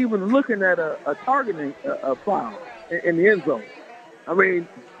why are we even looking at a targeting foul in the end zone? I mean,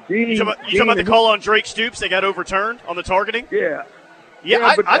 you talking about the call on Drake Stoops that got overturned on the targeting? Yeah.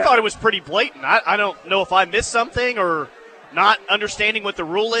 I thought it was pretty blatant. I don't know if I missed something or not understanding what the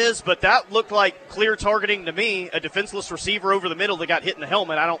rule is, but that looked like clear targeting to me, a defenseless receiver over the middle that got hit in the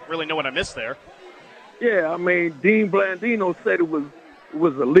helmet. I don't really know what I missed there. Yeah, I mean, Dean Blandino said it was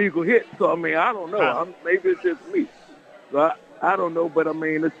a legal hit, so, I mean, I don't know. Maybe it's just me. So I don't know, but I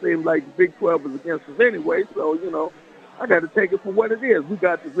mean, it seems like the Big 12 is against us anyway. So, you know, I got to take it for what it is. We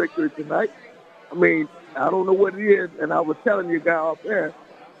got the victory tonight. I mean, I don't know what it is, and I was telling you guy up there,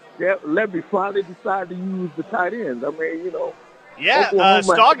 Levy finally decided to use the tight ends. I mean, you know. Yeah,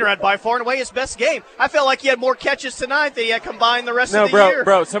 Stogner had by far and away his best game. I felt like he had more catches tonight than he had combined the rest of the year. No,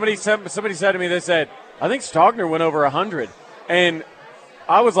 bro, somebody said to me, they said, I think Stogner went over 100. And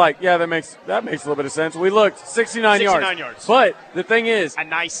I was like, yeah, that makes a little bit of sense. We looked 69 yards. But the thing is, a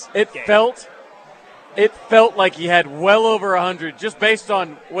nice game. It felt like he had well over 100 just based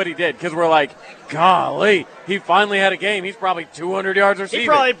on what he did, because we're like, golly, he finally had a game. He's probably 200 yards receiving. He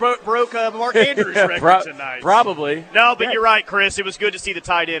probably broke Mark Andrews' record tonight. Probably. No, but you're right, Chris. It was good to see the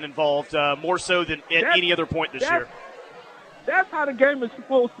tight end involved, more so than at any other point this year. That's how the game is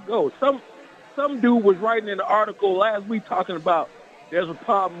supposed to go. Some dude was writing in an article last week talking about there's a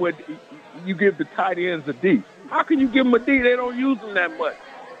problem with you give the tight ends a D. How can you give them a D? They don't use them that much.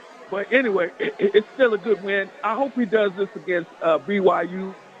 But anyway, it's still a good win. I hope he does this against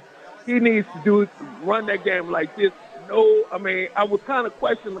BYU. He needs to run that game like this. No, I mean, I was kind of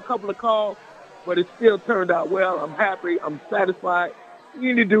questioning a couple of calls, but it still turned out well. I'm happy. I'm satisfied.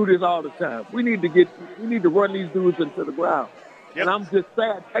 We need to do this all the time. We need to run these dudes into the ground. Yep. And I'm just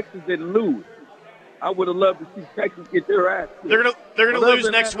sad Texas didn't lose. I would have loved to see Texas get their ass kicked. They're gonna lose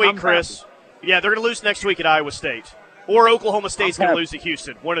next week, Chris. Happy. Yeah, they're gonna lose next week at Iowa State. Or Oklahoma State's going to lose to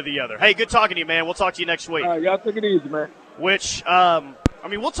Houston, one or the other. Hey, good talking to you, man. We'll talk to you next week. Y'all take it easy, man. We'll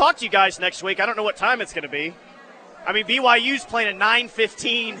talk to you guys next week. I don't know what time it's going to be. I mean, BYU's playing a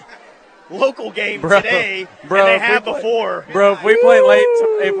 9:15 local game today, and they have before. Bro, if we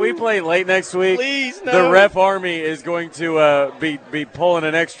play late next week, please, no. The Ref Army is going to be pulling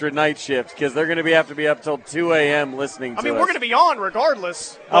an extra night shift because they're going to have to be up till 2 a.m. listening to us. I mean, we're going to be on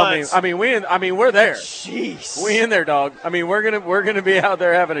regardless. We're there. Jeez, we in there, dog. I mean, we're gonna be out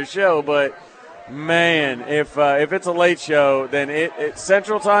there having a show, but man, if it's a late show, then it's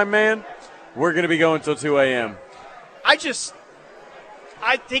Central Time, man. We're going to be going till 2 a.m.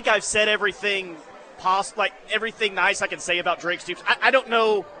 I think I've said everything everything nice I can say about Drake Stoops. I don't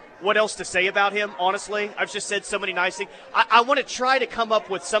know what else to say about him, honestly. I've just said so many nice things. I want to try to come up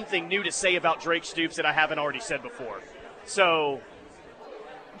with something new to say about Drake Stoops that I haven't already said before. So,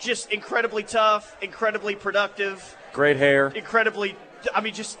 just incredibly tough, incredibly productive. Great hair.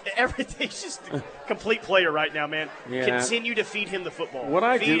 Just everything. He's just a complete player right now, man. Yeah. Continue to feed him the football.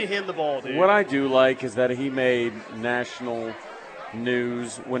 Feed him the ball, dude. What I do like is that he made national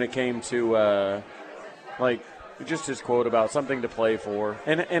news when it came to just his quote about something to play for,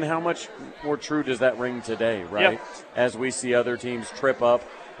 and how much more true does that ring today, right? Yep. As we see other teams trip up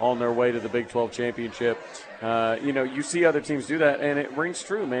on their way to the Big 12 championship, you see other teams do that, and it rings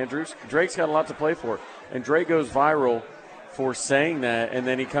true, man. Drake's got a lot to play for, and Drake goes viral for saying that, and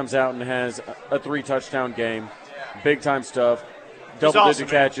then he comes out and has a 3-touchdown game, big time stuff. Double-digit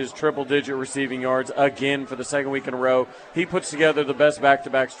catches, triple-digit receiving yards, again for the second week in a row. He puts together the best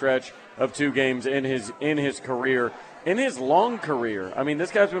back-to-back stretch of 2 games in his career, in his long career. I mean, this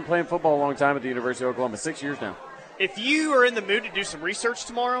guy's been playing football a long time at the University of Oklahoma, 6 years now. If you are in the mood to do some research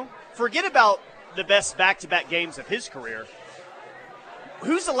tomorrow, forget about the best back-to-back games of his career.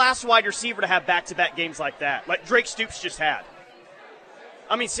 Who's the last wide receiver to have back-to-back games like that, like Drake Stoops just had?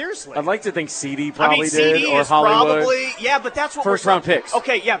 I mean, seriously. I'd like to think CD probably did, or is Hollywood. But that's what first-round picks.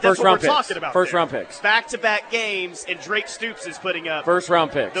 Okay, yeah, that's what we're talking about. First-round picks. Back-to-back games, and Drake Stoops is putting up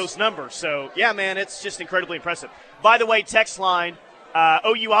first-round picks. Those numbers. So, yeah, man, it's just incredibly impressive. By the way, text line,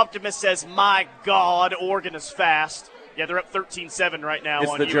 OU Optimist says, my God, Oregon is fast. Yeah, they're up 13-7 right now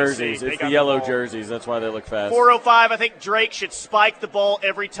it's on the USC. Jerseys. It's the yellow jerseys. That's why they look fast. 405, I think Drake should spike the ball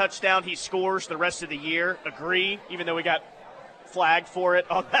every touchdown he scores the rest of the year. Agree, even though we got flagged for it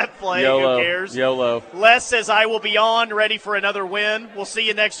on that play. YOLO. Who cares? YOLO. Les says, I will be on, ready for another win. We'll see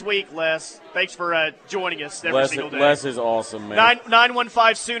you next week, Les. Thanks for joining us every single day. Les is awesome, man.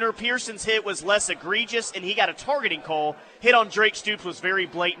 915 Sooner. Pearson's hit was less egregious, and he got a targeting call. Hit on Drake Stoops was very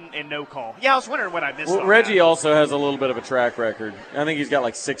blatant and no call. Yeah, I was wondering what I missed. Well, Reggie also has a little bit of a track record. I think he's got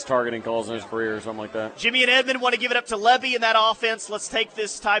like 6 targeting calls in his career or something like that. Jimmy and Edmond want to give it up to Levy in that offense. Let's take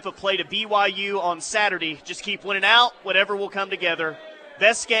this type of play to BYU on Saturday. Just keep winning out. Whatever will come together.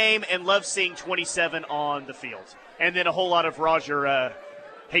 Best game, and love seeing 27 on the field. And then a whole lot of Roger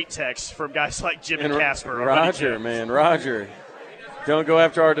hate texts from guys like Jim and Casper. Roger. Don't go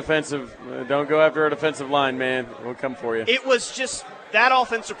after our defensive line, man. We'll come for you. It was just that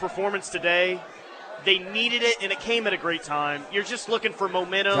offensive performance today. They needed it, and it came at a great time. You're just looking for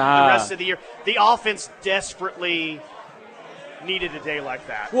momentum the rest of the year. The offense desperately needed a day like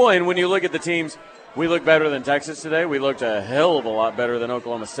that. Well, and when you look at the teams, we look better than Texas today. We looked a hell of a lot better than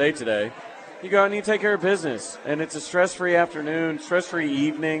Oklahoma State today. You go out and you take care of business, and it's a stress-free afternoon, stress-free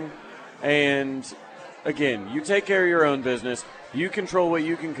evening, and again, you take care of your own business. You control what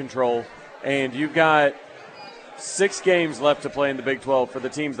you can control, and you've got 6 games left to play in the Big 12 for the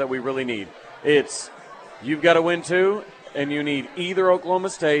teams that we really need. You've got to win 2, and you need either Oklahoma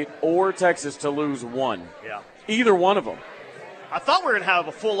State or Texas to lose 1. Yeah. Either one of them. I thought we were going to have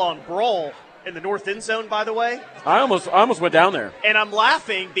a full-on brawl in the north end zone, by the way. I almost went down there. And I'm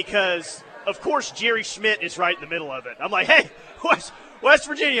laughing because, of course, Jerry Schmidt is right in the middle of it. I'm like, hey, West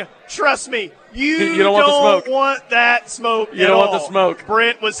Virginia, trust me, you don't want that smoke You don't want the smoke.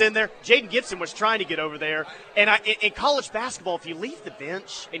 Brent was in there. Jaden Gibson was trying to get over there. And in college basketball, if you leave the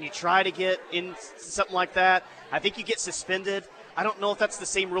bench and you try to get in something like that, I think you get suspended. I don't know if that's the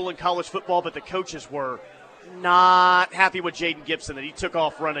same rule in college football, but the coaches were not happy with Jaden Gibson that he took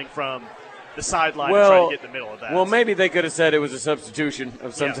off running from the sideline and trying to get in the middle of that. Well, maybe they could have said it was a substitution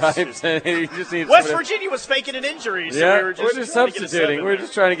of some type. West Virginia was faking an injury, so we were just substituting. We're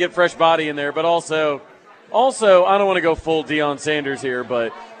just trying to get fresh body in there, but also, I don't want to go full Deion Sanders here,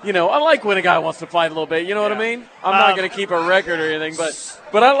 but I like when a guy wants to fight a little bit. You know what I mean? I'm not going to keep a record or anything,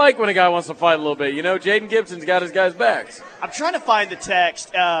 but I like when a guy wants to fight a little bit. Jaden Gibson's got his guys' backs. I'm trying to find the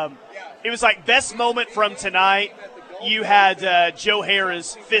text. It was like best moment from tonight. You had Joe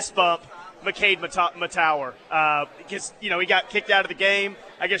Harris fist bump McCade Matauer because he got kicked out of the game.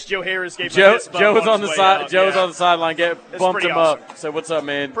 I guess Joe Harris gave him a fist bump. Joe was on the side. Joe was on the sideline. Bumped him up. So what's up,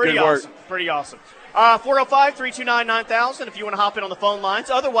 man? Pretty Good awesome. work. Pretty awesome. 405-329-9000 if you want to hop in on the phone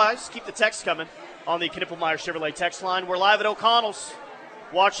lines. Otherwise, keep the text coming on the Knippelmeyer Chevrolet text line. We're live at O'Connell's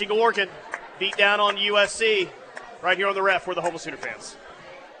watching Oregon beat down on USC right here on the Ref. We're the home of Sooner fans.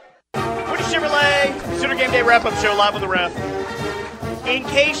 Woody Chevrolet, Sooner Game Day wrap-up show live on the Ref. In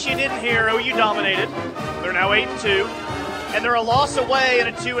case you didn't hear, OU dominated. They're now 8-2, and they're a loss away and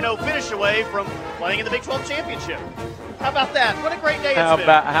a 2-0 finish away from playing in the Big 12 championship. How about that? What a great day it's been.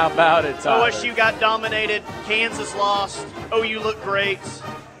 How about it, Tyler? OSU got dominated. Kansas lost. OU looked great.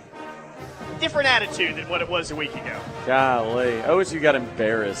 Different attitude than what it was a week ago. Golly. OSU got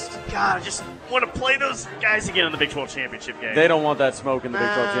embarrassed. God, I just want to play those guys again in the Big 12 championship game. They don't want that smoke in the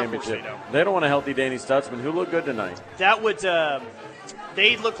Big 12 championship. They don't want a healthy Danny Stutzman, who looked good tonight. That would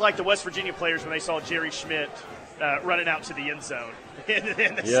they looked like the West Virginia players when they saw Jerry Schmidt running out to the end zone in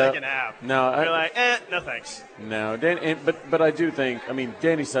the second half. No, they're like, no thanks. No, but I do think,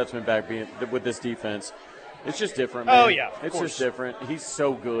 Danny Stutzman back being with this defense, it's just different, man. Oh, yeah, it's just different. He's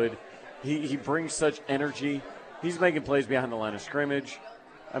so good. He brings such energy. He's making plays behind the line of scrimmage.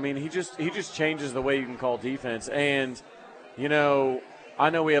 He just changes the way you can call defense. And, I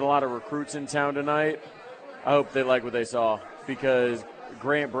know we had a lot of recruits in town tonight. I hope they like what they saw because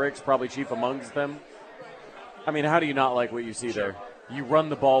Grant Brick's probably chief amongst them. How do you not like what you see there? You run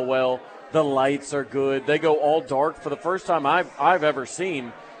the ball well. The lights are good. They go all dark for the first time I've ever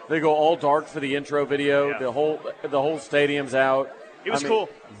seen. They go all dark for the intro video. Yeah. The whole stadium's out. It was cool.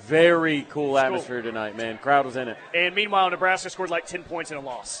 Very cool atmosphere tonight, man. Crowd was in it. And meanwhile, Nebraska scored like 10 points in a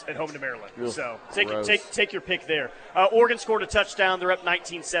loss at home to Maryland. Ugh, so take your pick there. Oregon scored a touchdown. They're up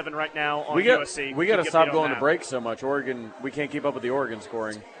 19-7 right now on USC. We got to stop going to break so much. Oregon, we can't keep up with the Oregon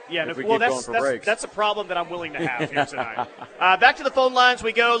scoring. Yeah, that's a problem that I'm willing to have here tonight. Back to the phone lines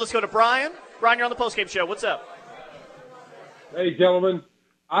we go. Let's go to Brian. Brian, you're on the postgame show. What's up? Hey, gentlemen.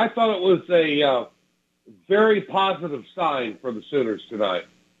 I thought it was a very positive sign for the Sooners tonight.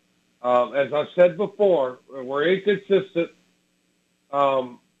 As I've said before, we're inconsistent.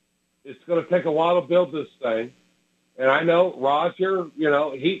 It's going to take a while to build this thing. And I know Roger,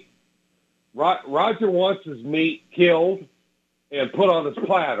 Roger wants his meat killed and put on his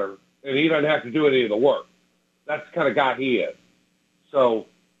platter, and he doesn't have to do any of the work. That's the kind of guy he is. So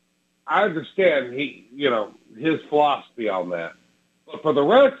I understand his philosophy on that. But for the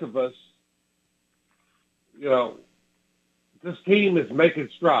rest of us, this team is making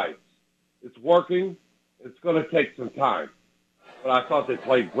strides. It's working. It's going to take some time. But I thought they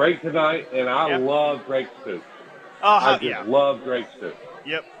played great tonight, and I love Drake Stoops. I love Drake Stoops.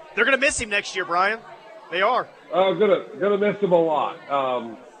 Yep. They're going to miss him next year, Brian. They are. Gonna miss him a lot.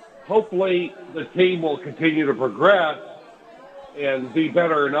 Hopefully the team will continue to progress and be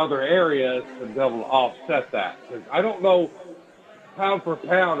better in other areas and be able to offset that. Because I don't know pound for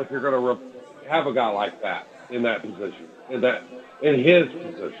pound if you're going to have a guy like that in that position, in his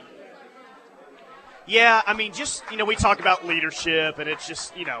position. Yeah, we talk about leadership, and it's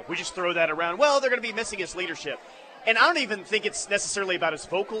just, we just throw that around. Well, they're going to be missing his leadership. And I don't even think it's necessarily about his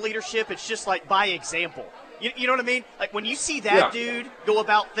vocal leadership. It's just like by example. You know what I mean? Like when you see that dude go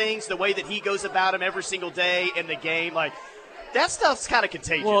about things the way that he goes about them every single day in the game, like that stuff's kind of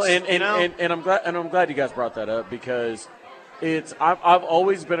contagious. Well, and I'm glad you guys brought that up because I've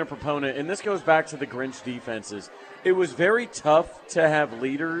always been a proponent, and this goes back to the Grinch defenses. It was very tough to have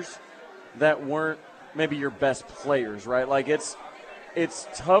leaders that weren't maybe your best players, right? Like it's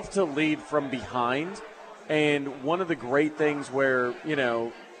tough to lead from behind, and one of the great things where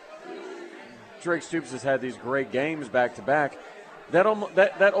Drake Stoops has had these great games back to back. That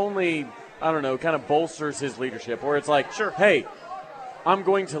only I don't know, kind of bolsters his leadership. Where it's like, sure, hey, I'm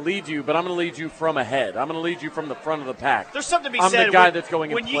going to lead you, but I'm going to lead you from ahead. I'm going to lead you from the front of the pack. There's something to be I'm said. I'm the guy that's going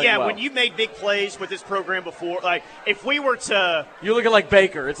when and play well. When you made big plays with this program before, like if we were to, you look at like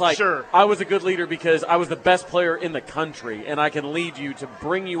Baker. It's like, sure, I was a good leader because I was the best player in the country, and I can lead you to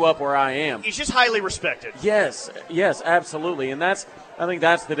bring you up where I am. He's just highly respected. Yes, absolutely, and I think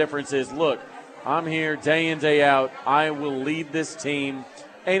that's the difference. Is look, I'm here day in, day out. I will lead this team,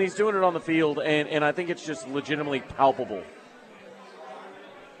 and he's doing it on the field, and I think it's just legitimately palpable.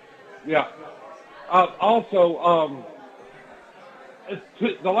 Yeah. Also,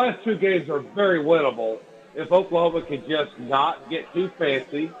 the last two games are very winnable if Oklahoma can just not get too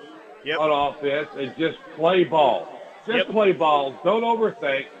fancy on offense and just play ball. Play ball. Don't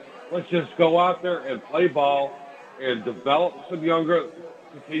overthink. Let's just go out there and play ball and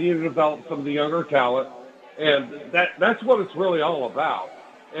continue to develop some of the younger talent. And that's what it's really all about.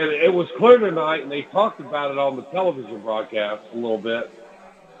 And it was clear tonight, and they talked about it on the television broadcast a little bit,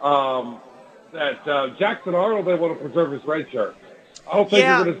 that Jackson Arnold, they want to preserve his red shirt. I don't think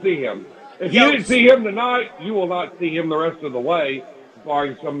you're going to see him. If you didn't see him tonight, you will not see him the rest of the way,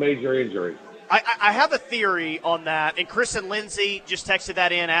 barring some major injury. I have a theory on that, and Chris and Lindsay just texted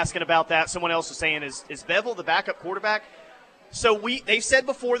that in asking about that. Someone else was saying, is Bevel the backup quarterback? So they said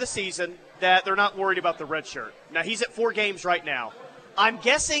before the season that they're not worried about the red shirt. Now, he's at 4 games right now. I'm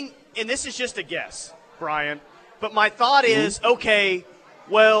guessing, and this is just a guess, Brian, but my thought is, okay,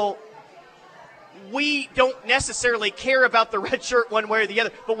 well, we don't necessarily care about the red shirt one way or the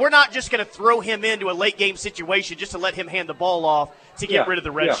other, but we're not just going to throw him into a late-game situation just to let him hand the ball off to get rid of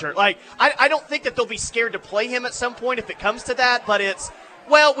the red shirt. Like, I don't think that they'll be scared to play him at some point if it comes to that, but it's,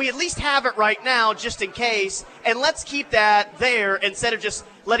 well, we at least have it right now just in case, and let's keep that there instead of just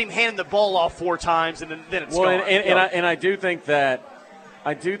let him hand the ball off 4 times and then it's gone. And I do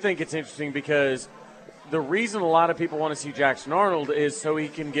think it's interesting because the reason a lot of people want to see Jackson Arnold is so he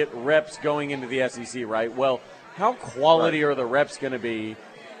can get reps going into the SEC, right? Well, how quality are the reps going to be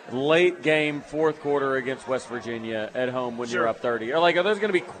late game, fourth quarter against West Virginia at home when you're up 30? Or are those going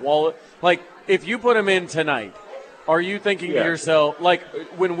to be quality? Like, if you put them in tonight, are you thinking to yourself, like,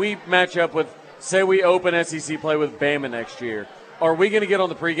 when we match up with, say we open SEC play with Bama next year, are we going to get on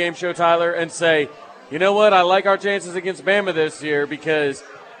the pregame show, Tyler, and say, you know what, I like our chances against Bama this year because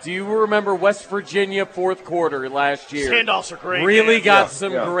 – do you remember West Virginia fourth quarter last year? Handoffs are great. Really got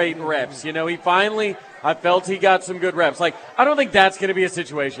some great reps. I felt he got some good reps. Like, I don't think that's going to be a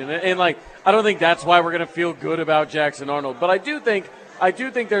situation. And I don't think that's why we're going to feel good about Jackson Arnold. But I do think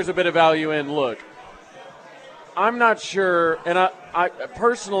there's a bit of value in, look, I'm not sure, and I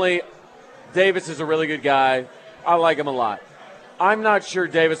personally, Davis is a really good guy. I like him a lot. I'm not sure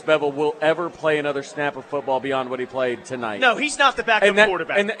Davis Bevel will ever play another snap of football beyond what he played tonight. No, he's not the backup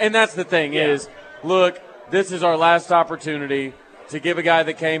quarterback. And that's the thing is, look, this is our last opportunity to give a guy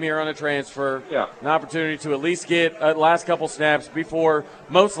that came here on a transfer an opportunity to at least get a last couple snaps before,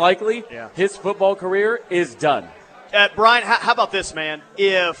 most likely, his football career is done. Brian, how about this, man?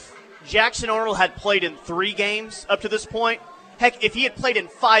 If Jackson Arnold had played in 3 games up to this point, heck, if he had played in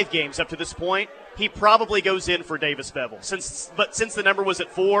 5 games up to this point, he probably goes in for Davis Bevel. Since the number was at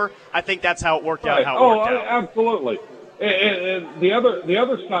 4, I think that's how it worked out. Absolutely. And the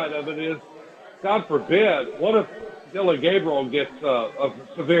other side of it is, God forbid, what if Dylan Gabriel gets a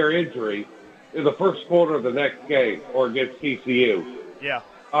severe injury in the first quarter of the next game or against TCU? Yeah.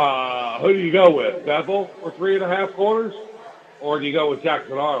 Who do you go with, Bevel for 3.5 quarters, or do you go with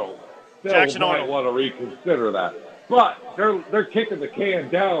Jackson Arnold? Jackson Arnold. Might want to reconsider that. But they're kicking the can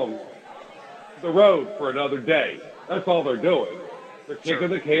down the road for another day. That's all they're doing. They're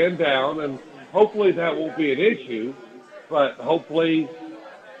kicking the can down, and hopefully that won't be an issue. But hopefully,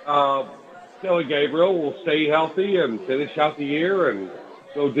 Dylan Gabriel will stay healthy and finish out the year and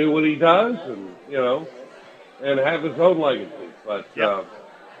go do what he does, and have his own legacy. But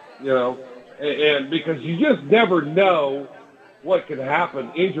and because you just never know what can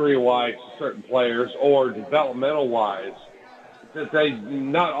happen injury-wise to certain players or developmental-wise, that they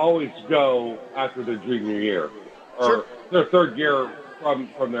not always go after their junior year or their third year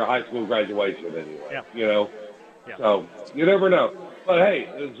from their high school graduation anyway. Yeah. You know, Yeah. so you never know. But hey,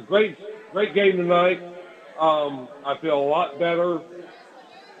 it's a great game tonight. I feel a lot better,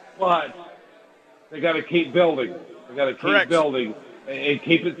 but they got to keep building. They got to keep Correct. building and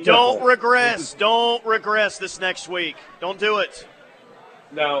keep it simple. Don't regress. Don't regress this next week. Don't do it.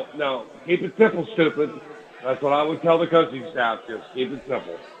 No, keep it simple, stupid. That's what I would tell the coaching staff. Just keep it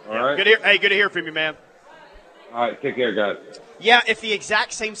simple. All right. Good to hear from you, man. All right. Take care, guys. Yeah, if the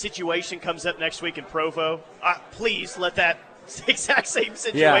exact same situation comes up next week in Provo, please let that exact same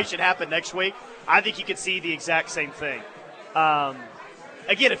situation happen next week. I think you could see the exact same thing.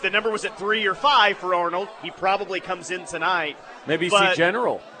 Again, if the number was at 3 or 5 for Arnold, he probably comes in tonight. Maybe see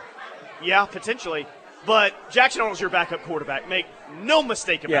General. Yeah, potentially. But Jackson Arnold's your backup quarterback. Make no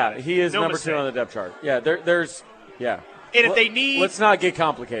mistake about it. Yeah, he is number 2 on the depth chart. Yeah, there's. And if they need, let's not get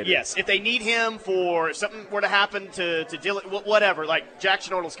complicated. Yes, if they need him for if something were to happen to Dylan, whatever, like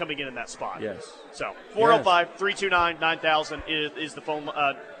Jackson Arnold's coming in that spot. Yes. So 405-329-9000 is the phone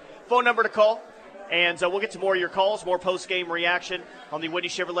number to call. And we'll get to more of your calls, more post-game reaction on the Windy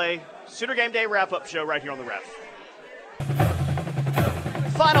Chevrolet Sooner Game Day wrap-up show right here on the Ref.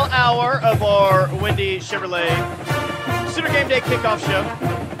 Final hour of our Windy Chevrolet Sooner Game Day kickoff show.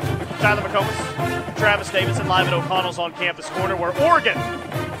 Tyler McComas, Travis Davidson live at O'Connell's on Campus Corner, where Oregon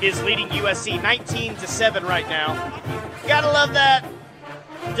is leading USC 19-7 right now. Gotta love that.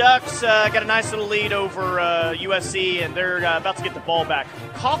 Ducks got a nice little lead over USC, and they're about to get the ball back.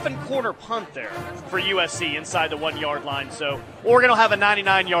 Coffin corner punt there for USC inside the 1-yard line. So Oregon will have a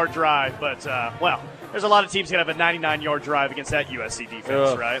 99-yard drive, but, there's a lot of teams going to have a 99-yard drive against that USC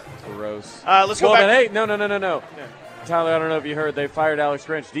defense, right? Gross. Let's go back. But hey, no. Yeah. Tyler, I don't know if you heard, they fired Alex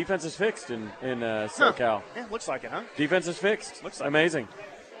Grinch. Defense is fixed in SoCal. Yeah, looks like it, huh? Defense is fixed. Looks like amazing.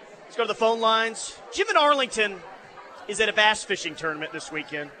 Let's go to the phone lines. Jim in Arlington is at a bass fishing tournament this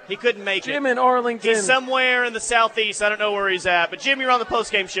weekend. He couldn't make it. Jim in Arlington. He's somewhere in the southeast. I don't know where he's at. But, Jim, you're on the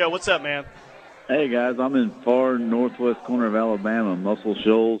postgame show. What's up, man? Hey, guys. I'm in far northwest corner of Alabama, Muscle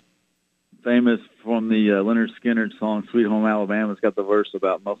Shoals. Famous from the Leonard Skinner song Sweet Home Alabama. It's got the verse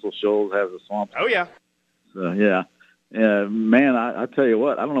about Muscle Shoals has a swamp. Oh, yeah. So, yeah. Man, I tell you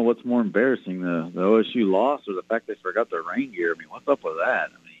what, I don't know what's more embarrassing, the OSU loss or the fact they forgot their rain gear. I mean, what's up with that?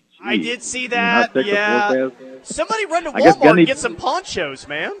 I did see that, yeah. Somebody run to I guess Walmart and get some ponchos,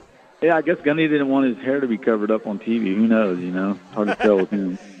 man. Yeah, I guess Gunny didn't want his hair to be covered up on TV. Who knows, Hard to tell with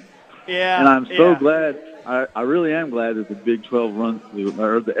him. Yeah. And I'm so glad, I really am glad that the Big 12 runs through,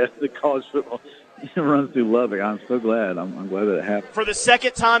 or the college football runs through Lubbock. I'm so glad. I'm glad that it happened. For the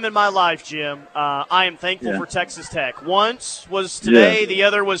second time in my life, Jim, I am thankful for Texas Tech. Once was today, the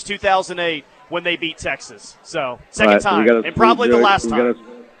other was 2008 when they beat Texas. So, second time, and probably the last time.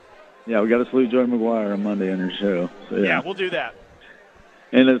 We got to salute Joey McGuire on Monday on your show. So, yeah, we'll do that.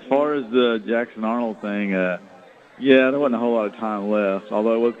 And as far as the Jackson Arnold thing, there wasn't a whole lot of time left,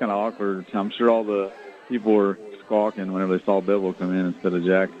 although it was kind of awkward. I'm sure all the people were squawking whenever they saw Bivol come in instead of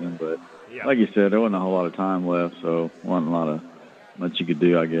Jackson. But like you said, there wasn't a whole lot of time left, so wasn't much you could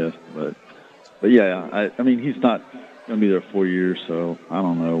do, I guess. But I mean, he's not going to be there 4 years, so I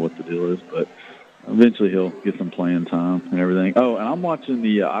don't know what the deal is. But eventually he'll get some playing time and everything. Oh, and I'm watching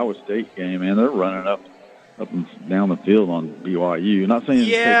the Iowa State game, man. They're running up and down the field on BYU. Not saying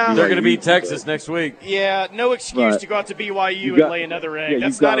they're going to beat Texas next week. Yeah, no excuse to go out to BYU and lay another egg.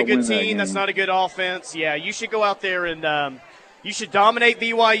 That's not a good team. That's not a good offense. Yeah, you should go out there and you should dominate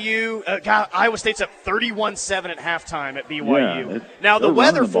BYU. Iowa State's up 31-7 at halftime at BYU. Yeah, now, the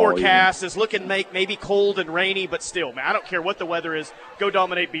weather forecast is looking maybe cold and rainy, but still, man, I don't care what the weather is. Go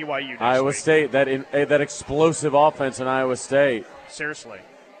dominate BYU next Iowa week. State, that explosive offense in Iowa State. Seriously,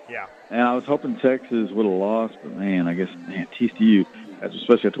 yeah. And I was hoping Texas would have lost, but, man, TCU,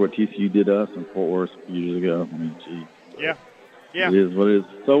 especially after what TCU did to us in Fort Worth a few years ago. I mean, gee. Yeah. It is what it is.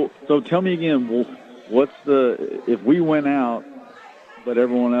 So tell me again, what's if we went out, but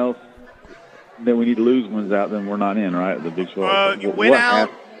everyone else that we need to lose wins out, then we're not in, right? The Big 12. You win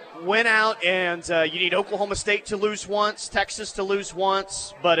out, and you need Oklahoma State to lose once, Texas to lose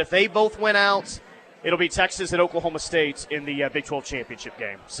once. But if they both win out, it'll be Texas and Oklahoma State in the Big 12 championship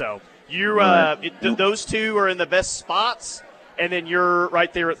game. So those two are in the best spots, and then you're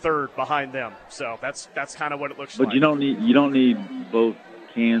right there at third behind them. So that's kind of what it looks like. But you don't need both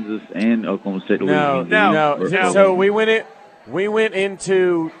Kansas and Oklahoma State to lose. No. So we went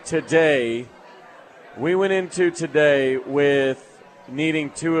into today with needing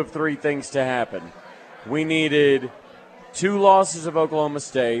 2 of 3 things to happen. We needed 2 losses of Oklahoma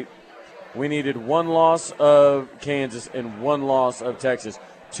State. We needed 1 loss of Kansas and 1 loss of Texas.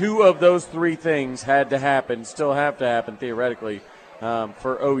 2 of those 3 things had to happen, still have to happen theoretically,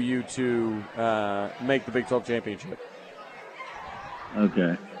 for OU to make the Big 12 championship.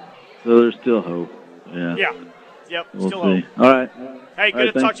 Okay. So there's still hope. Yeah. Yeah. Yep. We'll still see. hope. All right. Hey,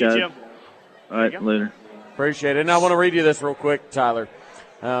 good to talk to you, Jim. All right, later. Appreciate it. And I want to read you this real quick, Tyler,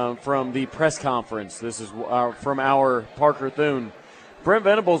 from the press conference. This is from our Parker Thune. Brent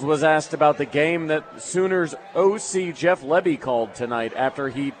Venables was asked about the game that Sooners OC Jeff Lebby called tonight after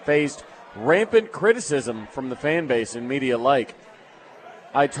he faced rampant criticism from the fan base and media alike.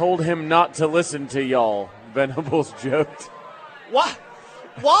 I told him not to listen to y'all, Venables joked. What?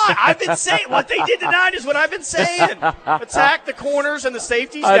 Why? I've been saying what they did tonight is what I've been saying. Attack the corners and the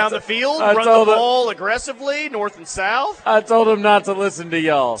safeties down the field, run the ball aggressively, north and south. I told him not to listen to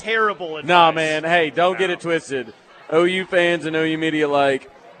y'all. Terrible advice. Nah, man. Hey, don't get it twisted. OU fans and OU media alike,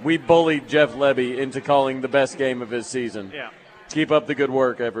 we bullied Jeff Lebby into calling the best game of his season. Yeah. Keep up the good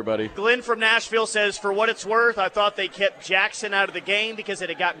work, everybody. Glenn from Nashville says, for what it's worth, I thought they kept Jackson out of the game because it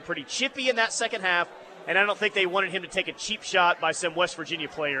had gotten pretty chippy in that second half. And I don't think they wanted him to take a cheap shot by some West Virginia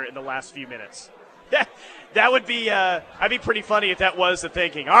player in the last few minutes. That would be I'd be pretty funny if that was the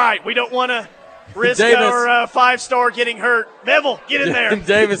thinking. All right, we don't want to risk our five-star getting hurt. Bevel, get in there.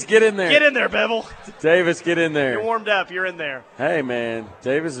 Davis, get in there. Get in there, Bevel. Davis, get in there. You're warmed up. You're in there. Hey, man,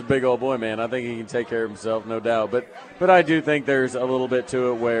 Davis is a big old boy, man. I think he can take care of himself, no doubt. But I do think there's a little bit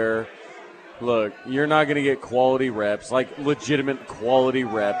to it where, look, you're not going to get quality reps, like legitimate quality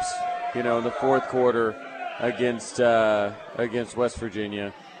reps, in the fourth quarter against West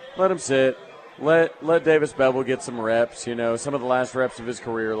Virginia. Let him sit. Let Davis Bevel get some reps, some of the last reps of his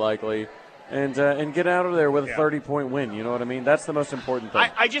career likely, and get out of there with a 30-point win. You know what I mean? That's the most important thing.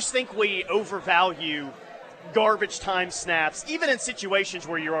 I just think we overvalue garbage time snaps, even in situations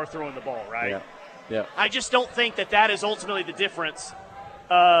where you are throwing the ball, right? Yeah. I just don't think that is ultimately the difference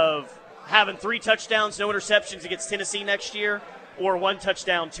of having 3 touchdowns, no interceptions against Tennessee next year, or 1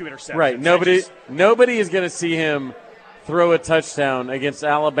 touchdown, 2 interceptions. Right. Nobody is going to see him throw a touchdown against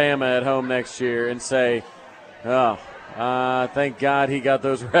Alabama at home next year and say, thank God he got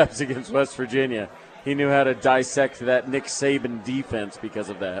those reps against West Virginia. He knew how to dissect that Nick Saban defense because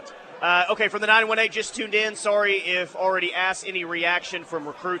of that. Okay, from the 918, just tuned in. Sorry if already asked any reaction from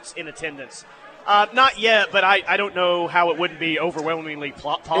recruits in attendance. Not yet, but I don't know how it wouldn't be overwhelmingly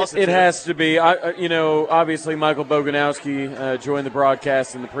positive. It has to be. Obviously Michael Boganowski joined the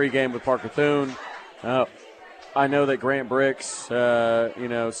broadcast in the pregame with Parker Thune. I know that Grant Bricks,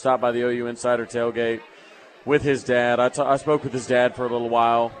 stopped by the OU Insider tailgate with his dad. I spoke with his dad for a little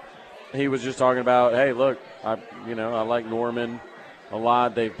while. He was just talking about, hey, look, I like Norman a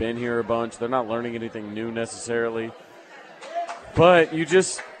lot. They've been here a bunch. They're not learning anything new necessarily. But you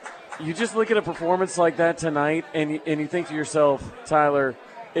just look at a performance like that tonight, and you think to yourself, Tyler,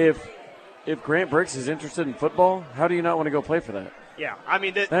 if Grant Bricks is interested in football, how do you not want to go play for that? Yeah, I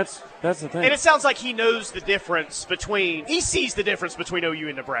mean that's the thing. And it sounds like he knows the difference he sees the difference between OU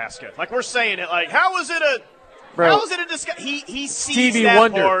and Nebraska. Like we're saying it, like how is it a discussion? He sees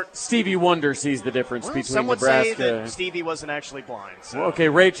that part. Stevie Wonder sees the difference between some would Nebraska. Say that Stevie wasn't actually blind. So. Okay,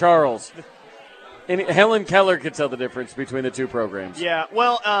 Ray Charles. And Helen Keller could tell the difference between the two programs. Yeah,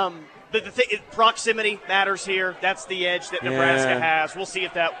 well, proximity matters here. That's the edge that Nebraska has. We'll see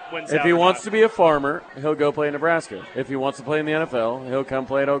if that wins out. If he wants to be a farmer, he'll go play in Nebraska. If he wants to play in the NFL, he'll come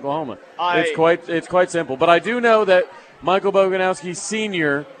play at Oklahoma. It's quite simple. But I do know that Michael Boganowski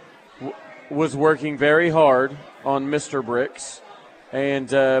Sr. was working very hard on Mr. Bricks,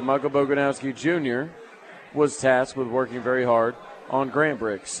 and Michael Boganowski Jr. was tasked with working very hard on Grant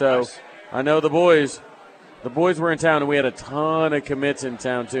Bricks. So nice. I know the boys were in town, and we had a ton of commits in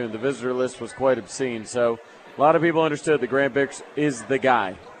town, too. And the visitor list was quite obscene. So a lot of people understood that Grant Bricks is the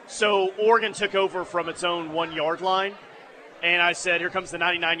guy. So Oregon took over from its own 1-yard line, and I said, here comes the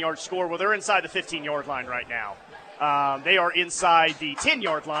 99-yard score. Well, they're inside the 15-yard line right now. They are inside the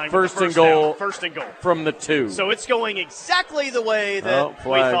 10-yard line. First and goal. First and goal. From the 2. So it's going exactly the way that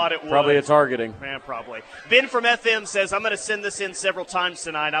we thought it would. Probably a targeting. Man, probably. Ben from FM says, I'm going to send this in several times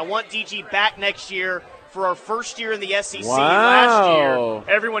tonight. I want DG back next year for our first year in the SEC. Wow. Last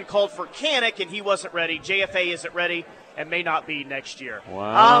year, everyone called for Kanik, and he wasn't ready. JFA isn't ready and may not be next year.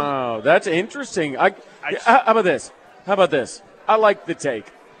 Wow. That's interesting. How about this? I like the take.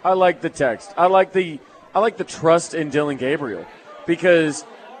 I like the text. I like the trust in Dillon Gabriel because,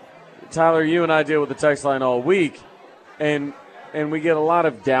 Tyler, you and I deal with the text line all week, and we get a lot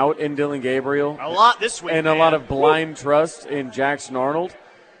of doubt in Dillon Gabriel. A lot this week, and a lot of blind trust in Jackson Arnold.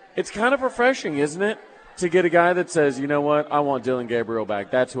 It's kind of refreshing, isn't it, to get a guy that says, you know what, I want Dillon Gabriel back.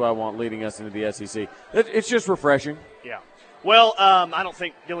 That's who I want leading us into the SEC. It's just refreshing. Yeah. Well, I don't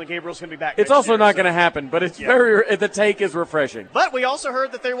think Dylan Gabriel's going to be back. It's next also year, not so- going to happen, but it's the take is refreshing. But we also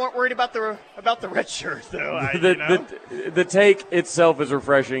heard that they weren't worried about the red shirt, though. You know? The take itself is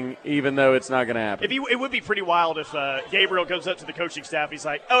refreshing, even though it's not going to happen. It would be pretty wild if Gabriel goes up to the coaching staff. He's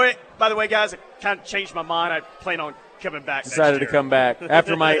like, "Oh, wait, by the way, guys, I kind of changed my mind. I plan on coming back." Decided next to come back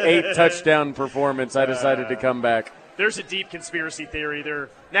after my 8 touchdown performance. I decided to come back. There's a deep conspiracy theory. They're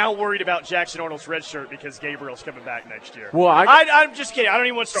now worried about Jackson Arnold's red shirt because Gabriel's coming back next year. Well, I'm just kidding. I don't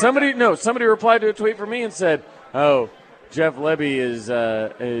even want to start somebody replied to a tweet from me and said, "Oh, Jeff Lebby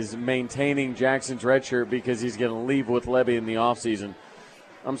is maintaining Jackson's red shirt because he's going to leave with Lebby in the offseason."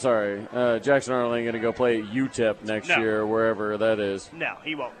 I'm sorry, Jackson Arnold ain't going to go play at UTEP next year or wherever that is. No,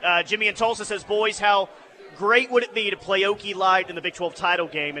 he won't. Jimmy in Tulsa says, "Boys, how great would it be to play Okie Light in the Big 12 title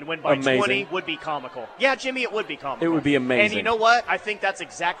game and win by 20 would be comical." Yeah, Jimmy, it would be comical. It would be amazing. And you know what? I think that's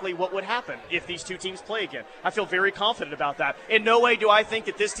exactly what would happen if these two teams play again. I feel very confident about that. In no way do I think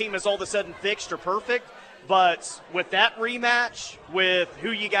that this team is all of a sudden fixed or perfect, but with that rematch, with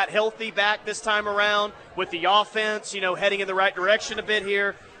who you got healthy back this time around, with the offense, heading in the right direction a bit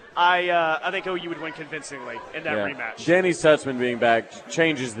here, I think OU would win convincingly in that rematch. Danny Stutzman being back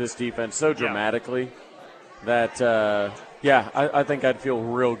changes this defense so dramatically. That, I think I'd feel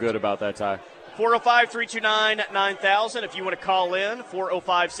real good about that tie. 405-329-9000 if you want to call in.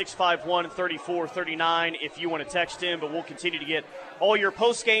 405-651-3439 if you want to text in. But we'll continue to get all your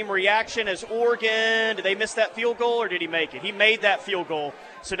post-game reaction as Oregon. Did they miss that field goal or did he make it? He made that field goal,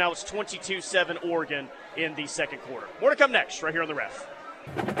 so now it's 22-7 Oregon in the second quarter. More to come next right here on The Ref.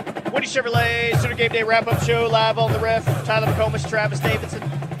 Wendy Chevrolet, Sooner Game Day Wrap-Up Show, live on The Ref. Tyler McComas, Travis Davidson,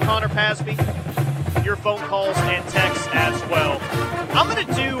 Connor Pasby. Your phone calls and texts as well. I'm going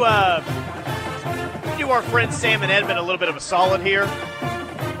to do our friend Sam and Edmond a little bit of a solid here.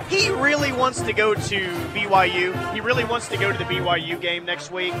 He really wants to go to BYU. He really wants to go to the BYU game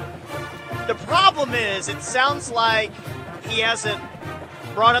next week. The problem is it sounds like he hasn't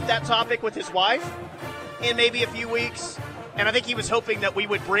brought up that topic with his wife in maybe a few weeks. And I think he was hoping that we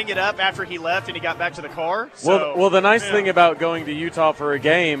would bring it up after he left and he got back to the car. So, well, the nice thing about going to Utah for a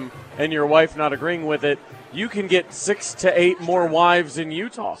game and your wife not agreeing with it, you can get 6 to 8 more wives in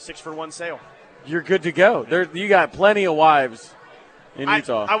Utah. 6-for-1 sale. You're good to go. You got plenty of wives in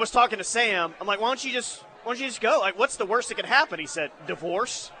Utah. I was talking to Sam. I'm like, why don't you just go? Like, what's the worst that could happen? He said,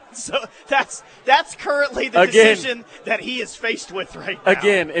 divorce. So that's currently the decision that he is faced with right now.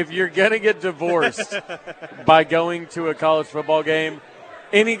 Again, if you're going to get divorced by going to a college football game,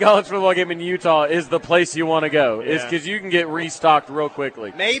 any college football game in Utah is the place you want to go. It's because you can get restocked real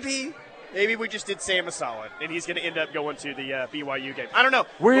quickly. Maybe we just did Sam a solid, and he's going to end up going to the BYU game. I don't know.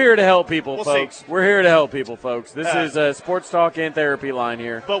 We're here to help people, folks. See. We're here to help people, folks. This is a sports talk and therapy line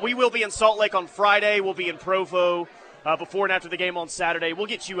here. But we will be in Salt Lake on Friday. We'll be in Provo before and after the game on Saturday. We'll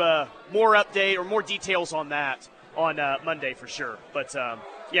get you more update or more details on that on Monday for sure. But,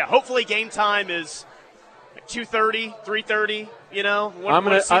 hopefully game time is 2:30, 3:30, We want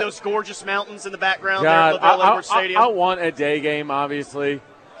to see those gorgeous mountains in the background there at LaVell Edwards Stadium. I want a day game, obviously.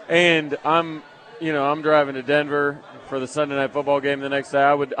 And I'm driving to Denver for the Sunday night football game the next day.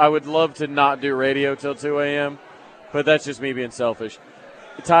 I would love to not do radio till 2 a.m., but that's just me being selfish.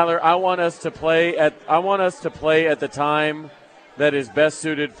 Tyler, I want us to play at the time that is best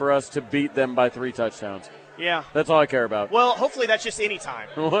suited for us to beat them by 3 touchdowns. Yeah. That's all I care about. Well, hopefully that's just any time.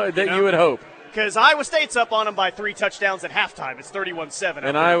 You would hope. Because Iowa State's up on them by 3 touchdowns at halftime. It's 31-7.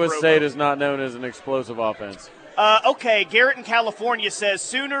 And Iowa State is not known as an explosive offense. Okay, Garrett in California says,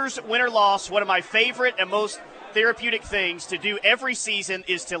 Sooners, win or loss, one of my favorite and most therapeutic things to do every season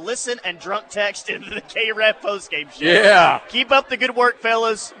is to listen and drunk text into the K-Ref postgame show. Yeah. Keep up the good work,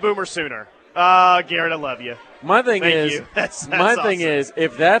 fellas. Boomer Sooner. Garrett, I love you. My thing Thank is, you. That's my awesome. thing is,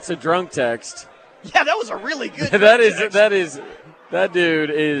 if that's a drunk text. Yeah, that was a really good That dude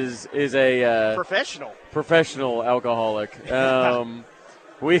is a professional alcoholic.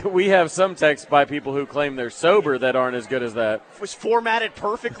 We have some texts by people who claim they're sober that aren't as good as that. It was formatted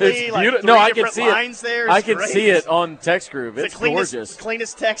perfectly. I can see lines it. There. I can see it on text group. It's gorgeous.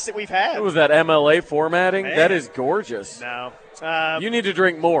 Cleanest text that we've had. It was that MLA formatting. Man. That is gorgeous. No, you need to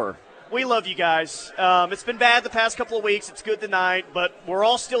drink more. We love you guys. It's been bad the past couple of weeks. It's good tonight, but we're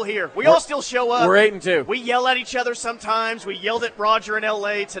all still here. We all still show up. We're 8-2. We yell at each other sometimes. We yelled at Roger in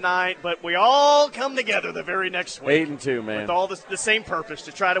L.A. tonight, but we all come together the very next week. 8-2, man. With all the same purpose,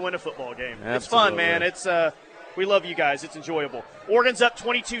 to try to win a football game. Absolutely. It's fun, man. It's we love you guys. It's enjoyable. Oregon's up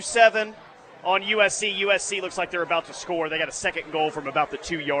 22-7 on USC. USC looks like they're about to score. They got a second goal from about the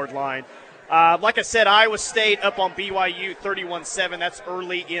 2-yard line. Like I said, Iowa State up on BYU 31-7. That's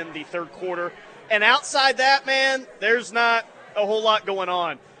early in the third quarter. And outside that, man, there's not a whole lot going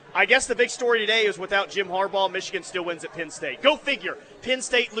on. I guess the big story today is without Jim Harbaugh, Michigan still wins at Penn State. Go figure. Penn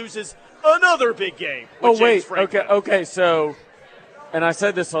State loses another big game with James Franklin. Okay, so, and I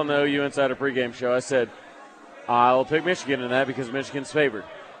said this on the OU Insider pregame show. I said, I'll pick Michigan in that because Michigan's favored.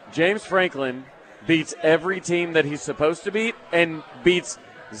 James Franklin beats every team that he's supposed to beat and beats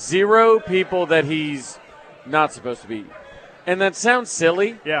 0 people that he's not supposed to beat. And that sounds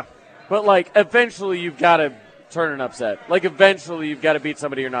silly. Yeah. But, eventually you've got to turn an upset. Eventually you've got to beat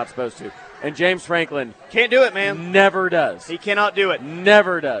somebody you're not supposed to. And James Franklin can't do it, man. Never does. He cannot do it.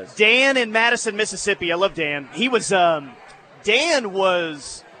 Never does. Dan in Madison, Mississippi. I love Dan. He was Dan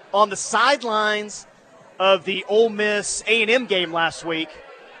was on the sidelines of the Ole Miss A&M game last week,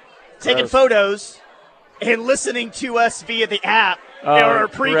 taking photos and listening to us via the app. Our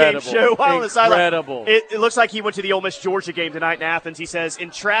pregame show while on the sideline. It looks like he went to the Ole Miss Georgia game tonight in Athens. He says,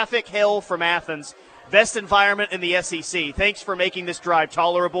 in traffic hell from Athens, best environment in the SEC. Thanks for making this drive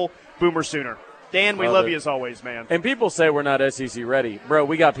tolerable. Boomer Sooner. Dan, we love you as always, man. And people say we're not SEC ready. Bro,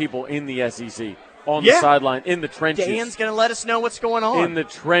 we got people in the SEC on the sideline, in the trenches. Dan's going to let us know what's going on. In the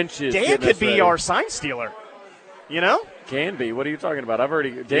trenches. Dan could be our sign stealer. You know? Can be. What are you talking about?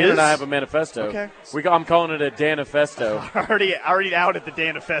 Dan and I have a manifesto. Okay. I'm calling it a Danifesto. already out at the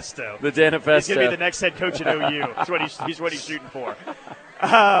Danifesto. The Danifesto. He's going to be the next head coach at OU. That's what he's shooting for.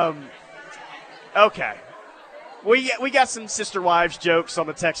 Okay. We got some sister wives jokes on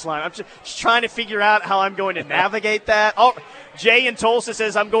the text line. I'm just trying to figure out how I'm going to navigate that. Oh, Jay in Tulsa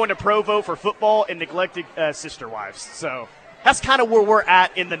says I'm going to Provo for football and neglected sister wives. So that's kind of where we're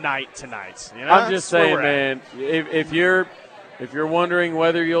at in the night tonight. You know? I'm just saying, man, if you're wondering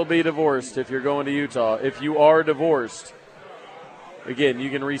whether you'll be divorced if you're going to Utah, if you are divorced, again, you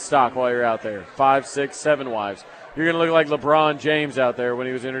can restock while you're out there. 5, 6, 7 wives. You're going to look like LeBron James out there when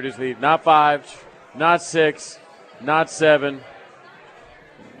he was introduced to the not 5, not 6, not 7.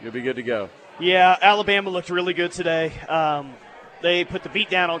 You'll be good to go. Yeah, Alabama looked really good today. They put the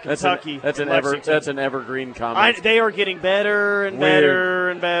beat down on Kentucky. That's an evergreen comment. They are getting better and better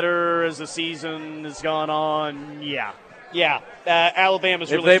and better as the season has gone on. Yeah.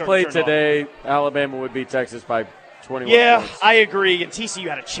 Alabama's really. If they played today, Alabama would beat Texas by 21 points. Yeah, I agree. And TCU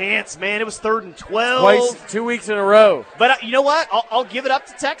had a chance, man. It was 3rd and 12. Twice, 2 weeks in a row. But you know what? I'll give it up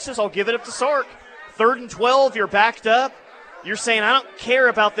to Texas. I'll give it up to Sark. 3rd and 12, you're backed up. You're saying, I don't care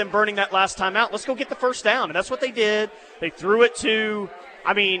about them burning that last time out. Let's go get the first down. And that's what they did. They threw it to,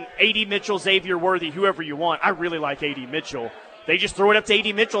 A.D. Mitchell, Xavier Worthy, whoever you want. I really like A.D. Mitchell. They just throw it up to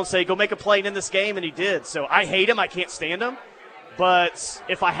A.D. Mitchell and say, go make a play and in this game, and he did. So I hate him. I can't stand him. But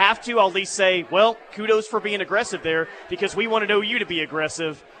if I have to, I'll at least say, well, kudos for being aggressive there because we wanted OU to be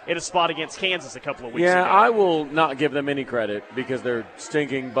aggressive in a spot against Kansas a couple of weeks ago. Yeah, I will not give them any credit because they're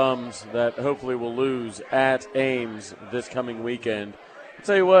stinking bums that hopefully will lose at Ames this coming weekend. I'll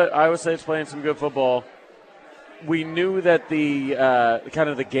tell you what, Iowa State's playing some good football. We knew that the kind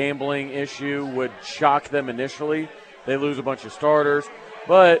of the gambling issue would shock them initially. They lose a bunch of starters.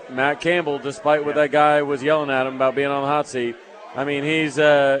 But Matt Campbell, despite what that guy was yelling at him about being on the hot seat, he's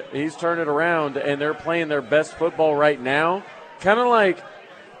turned it around, and they're playing their best football right now. Kind of like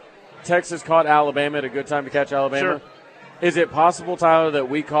Texas caught Alabama at a good time to catch Alabama. Sure. Is it possible, Tyler, that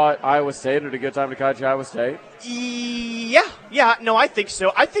we caught Iowa State at a good time to catch Iowa State? Yeah. No, I think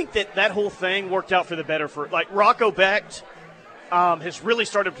so. I think that whole thing worked out for the better for Rocco Becht has really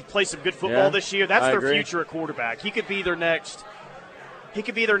started to play some good football this year. That's their future at quarterback. He could be their next.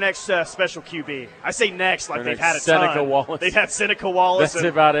 Special QB. I say next like they've had a Seneca ton. Wallace. They've had Seneca Wallace. That's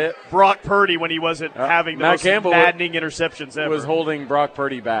about it. Brock Purdy when he wasn't having the most maddening interceptions ever. Was holding Brock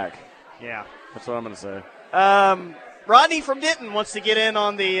Purdy back. Yeah. That's what I'm going to say. Rodney from Denton wants to get in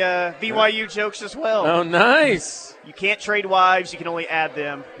on the BYU jokes as well. Oh, nice. You can't trade wives. You can only add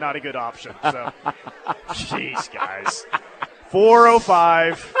them. Not a good option. So, jeez, guys.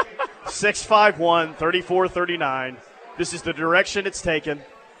 405-651-3439. This is the direction it's taken.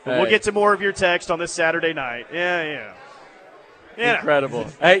 Hey. We'll get to more of your text on this Saturday night. Yeah. Incredible.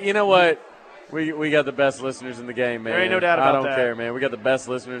 Hey, you know what? We got the best listeners in the game, man. There ain't no doubt about that. I don't care, man. We got the best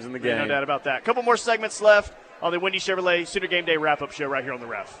listeners in the game. No doubt about that. A couple more segments left on the Wendy Chevrolet Sooner Game Day wrap-up show right here on the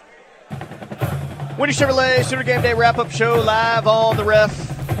Ref. Wendy Chevrolet Sooner Game Day wrap-up show live on the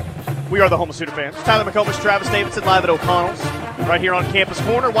Ref. We are the home of Sooner fans. Tyler McComas, Travis Davidson, live at O'Connell's. Right here on Campus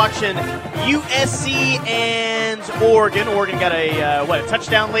Corner, watching USC and Oregon. Oregon got a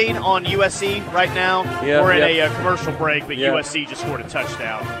touchdown lead on USC right now. We're in a commercial break, but USC just scored a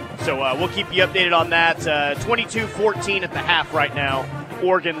touchdown. So we'll keep you updated on that. 22-14 at the half right now.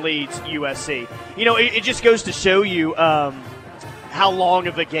 Oregon leads USC. You know, it just goes to show you how long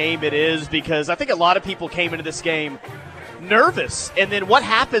of a game it is because I think a lot of people came into this game nervous. And then what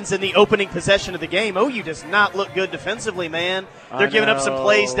happens in the opening possession of the game? OU does not look good defensively, man. They're giving up some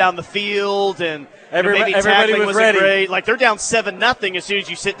plays down the field, and maybe tackling wasn't great. Like, they're down 7-0 as soon as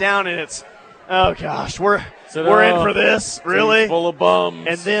you sit down, and it's, oh, gosh, we're in for this, really? Full of bums.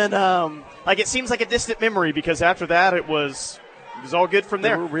 And then, it seems like a distant memory because after that it was all good from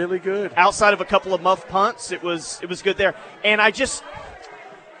there. They were really good. Outside of a couple of muff punts, it was good there. And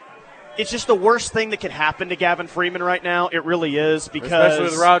it's just the worst thing that could happen to Gavin Freeman right now. It really is, because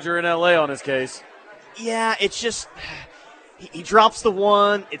especially with Roger in L.A. on his case. Yeah, it's just he drops the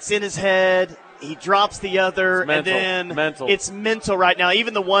one, it's in his head. He drops the other, and then it's mental right now.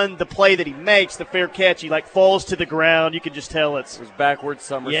 Even the play that he makes, the fair catch, he falls to the ground. You can just tell it was backwards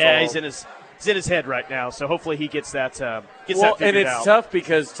somersault. Yeah, he's in his head right now. So hopefully he gets that. That figured out. And it's tough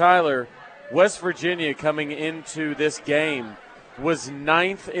because Tyler, West Virginia coming into this game was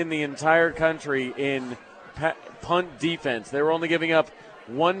 9th in the entire country in punt defense. They were only giving up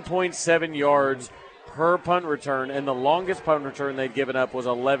 1.7 yards per punt return, and the longest punt return they'd given up was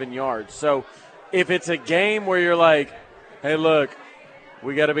 11 yards. So if it's a game where you're like, hey, look,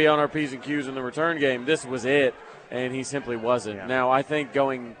 we got to be on our P's and Q's in the return game, this was it, and he simply wasn't. Yeah. Now, I think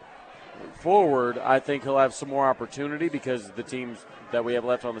going forward, I think he'll have some more opportunity because the teams that we have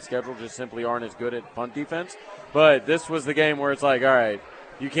left on the schedule just simply aren't as good at punt defense. But this was the game where it's like, all right,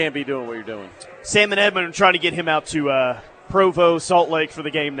 you can't be doing what you're doing. Sam and Edmond are trying to get him out to Provo, Salt Lake for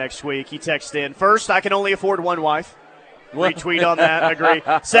the game next week. He texted in, first, I can only afford one wife. Retweet on that, agree.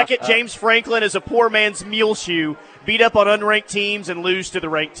 Second, James Franklin is a poor man's mule shoe, beat up on unranked teams and lose to the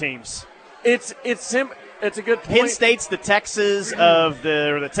ranked teams. It's a good point. Penn State's the Texas or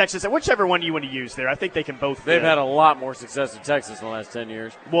the Texas, whichever one you want to use there. I think they can both. They've had a lot more success in Texas in the last 10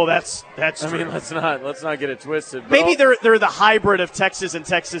 years. Well, that's I true. mean, let's not get it twisted. Maybe they're the hybrid of Texas and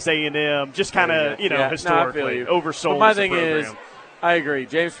Texas A&M, just kind of historically oversold. But my thing is, I agree.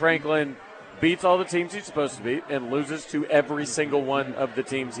 James Franklin beats all the teams he's supposed to beat and loses to every single one of the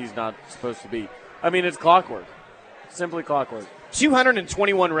teams he's not supposed to beat. I mean, it's clockwork. Simply clockwork.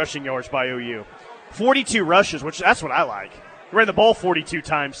 221 rushing yards by OU. 42 rushes, which that's what I like. Ran the ball 42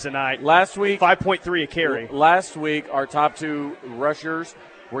 times tonight. Last week, 5.3 a carry. Last week, our top two rushers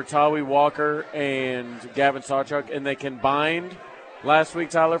were Tawi Walker and Gavin Sawchuk, and they combined last week,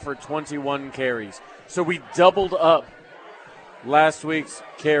 Tyler, for 21 carries. So we doubled up last week's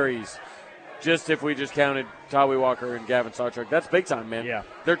carries, just if we just counted Tawi Walker and Gavin Sawchuk. That's big time, man. Yeah.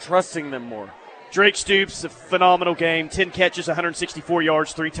 They're trusting them more. Drake Stoops, a phenomenal game. 10 catches, 164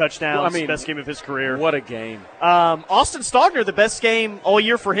 yards, 3 touchdowns. Best game of his career. What a game. Austin Stogner, the best game all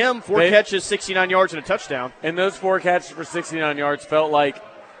year for him. 4 catches, 69 yards, and a touchdown. And those 4 catches for 69 yards felt like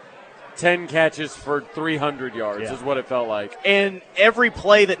 10 catches for 300 yards is what it felt like. And every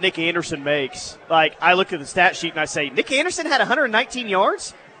play that Nick Anderson makes, I look at the stat sheet and I say, Nick Anderson had 119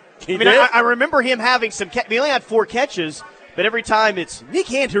 yards? I remember him having he only had 4 catches. But every time it's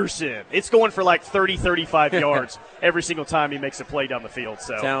Nick Anderson, it's going for 30, 35 yards every single time he makes a play down the field.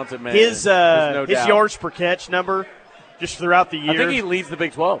 So talented man. His yards per catch number just throughout the year. I think he leads the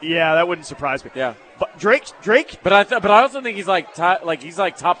Big 12. Yeah, that wouldn't surprise me. Yeah, but Drake. But I also think he's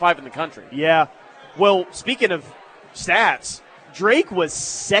top 5 in the country. Yeah. Well, speaking of stats, Drake was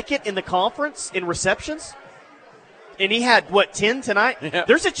second in the conference in receptions, and he had 10 tonight. Yeah.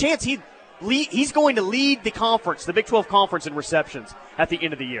 There's a chance he's going to lead the conference, the Big 12 conference in receptions at the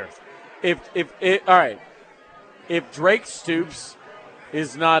end of the year. If Drake Stoops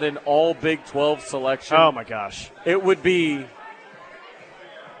is not an all Big 12 selection, oh my gosh, it would be.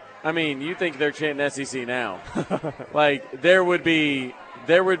 I mean, you think they're chanting SEC now? there would be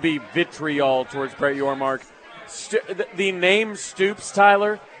vitriol towards Brett Yormark. The name Stoops,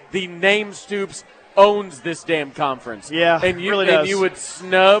 Tyler. The name Stoops owns this damn conference. Yeah, and you really does. You would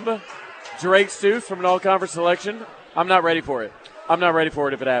snub Drake Stoops from an all-conference selection. I'm not ready for it. I'm not ready for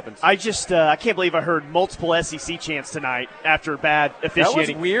it if it happens. I just I can't believe I heard multiple SEC chants tonight after bad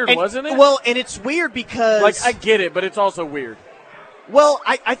officiating. That was weird, wasn't it? Well, and it's weird because I get it, but it's also weird. Well,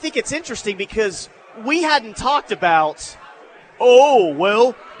 I think it's interesting because we hadn't talked about,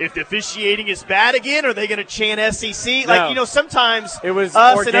 if the officiating is bad again, are they going to chant SEC? No. Sometimes it was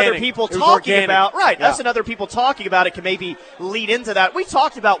us organic. and other people talking about, Yeah. us and other people talking about it can maybe lead into that. We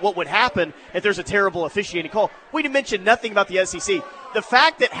talked about what would happen if there's a terrible officiating call. We didn't mention nothing about the SEC. The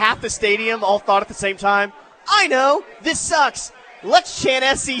fact that half the stadium all thought at the same time, I know, this sucks. Let's chant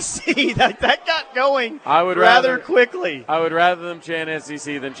SEC. that got going rather quickly. I would rather them chant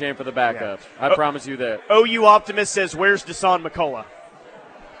SEC than chant for the backup. Yeah. I promise you that. OU Optimist says, where's Deshaun McCullough?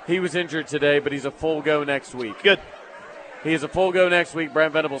 He was injured today, but he's a full go next week. Good. He is a full go next week.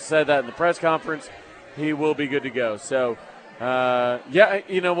 Brent Venables said that in the press conference. He will be good to go. So Yeah,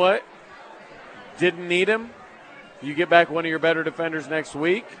 you know what? Didn't need him. You get back one of your better defenders next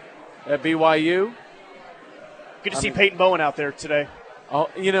week at BYU. Good to see Peyton Bowen out there today. Oh,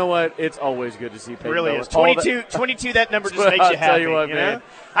 you know what? It's always good to see Peyton It really Bowen. is. 22, that number just makes you happy. Tell you what, you man. know?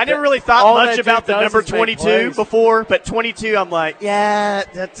 I never really thought much about the number 22 plays. before, but 22, I'm like, yeah,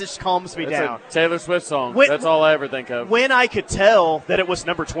 that just calms me down. A Taylor Swift song. That's all I ever think of. When I could tell that it was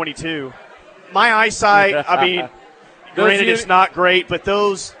number 22, my eyesight, I mean, granted it's not great, but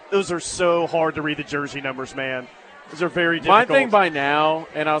those are so hard to read the jersey numbers, man. Those are very difficult. My thing by now,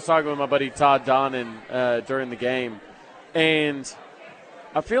 and I was talking with my buddy Todd Donnan during the game, and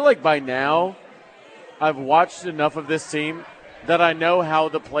I feel like by now I've watched enough of this team that I know how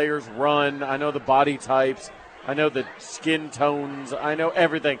the players run. I know the body types. I know the skin tones. I know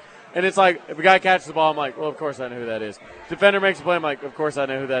everything. And it's like, if a guy catches the ball, I'm like, well, of course I know who that is. Defender makes a play, I'm like, of course I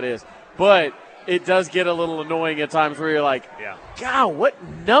know who that is. But it does get a little annoying at times where you're like, God, what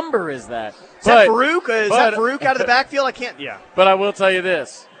number is that? Is that Farouk? Is that Farouk out of the backfield? I can't, But I will tell you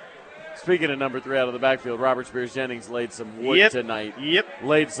this. Speaking of number 3 out of the backfield, Robert Spears-Jennings laid some wood tonight.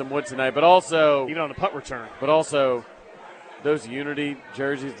 Laid some wood tonight. But also, even on the punt return. But also, those Unity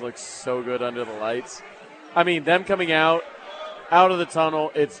jerseys look so good under the lights. I mean, them coming out of the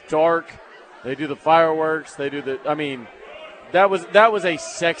tunnel, it's dark. They do the fireworks. They do that was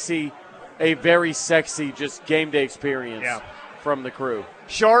a very sexy just game day experience from the crew.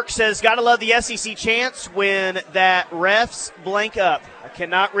 Shark says, gotta love the SEC chants when that refs blank up. I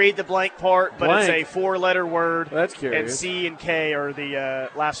cannot read the blank part, but it's a 4-letter word. That's curious. And C and K are the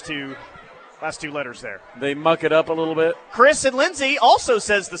last two letters there. They muck it up a little bit. Chris and Lindsay also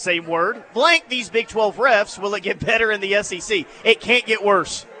says the same word. Blank these Big 12 refs. Will it get better in the SEC? It can't get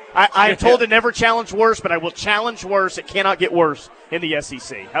worse. I am told to never challenge worse, but I will challenge worse. It cannot get worse in the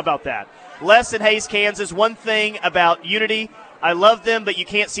SEC. How about that? Les in Hayes, Kansas. One thing about Unity, I love them, but you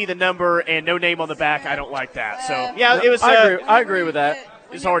can't see the number and no name on the back. I don't like that. So, it was. I agree with that.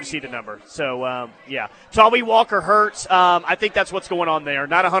 It's hard to see the number. So, Tommy Walker hurts. I think that's what's going on there.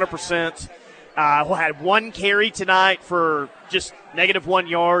 Not 100%. Had 1 carry tonight for just -1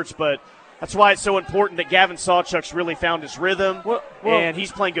 yards, but that's why it's so important that Gavin Sawchuk's really found his rhythm, and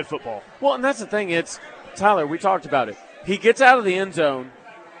he's playing good football. Well, and that's the thing. Tyler, we talked about it. He gets out of the end zone,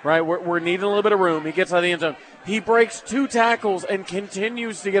 right? We're needing a little bit of room. He gets out of the end zone. He breaks 2 tackles and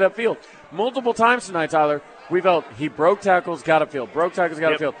continues to get upfield. Multiple times tonight, Tyler, we felt he broke tackles, got upfield, broke tackles,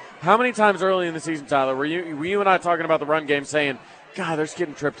 got upfield. How many times early in the season, Tyler, were you and I talking about the run game saying, God, they're just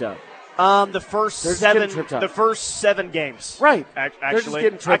getting tripped up? The first 7 games. Right. Actually,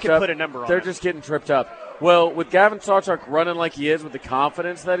 I can put a number on They're it. just getting tripped up. Well, with Gavin Sawchuk running like he is with the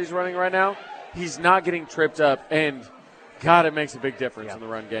confidence that he's running right now, he's not getting tripped up. And, God, it makes a big difference in the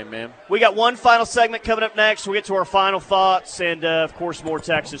run game, man. We got one final segment coming up next. We'll get to our final thoughts and, of course, more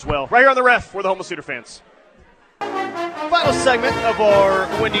text as well. Right here on The Ref for the Homeless Sooner fans. Final segment of our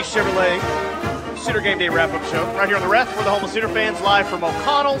Wendy Chevrolet Sooner Game Day wrap-up show. Right here on The Ref for the Homeless Sooner fans, live from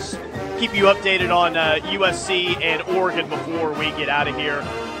O'Connell's. Keep you updated on USC and Oregon before we get out of here.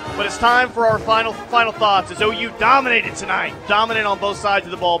 But it's time for our final thoughts as OU dominated tonight. Dominant on both sides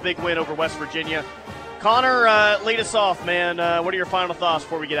of the ball. Big win over West Virginia. Connor, lead us off, man. What are your final thoughts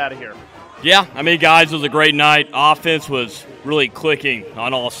before we get out of here? Yeah, I mean, guys, it was a great night. Offense was really clicking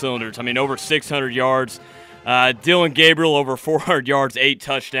on all cylinders. I mean, over 600 yards. Dylan Gabriel over 400 yards, 8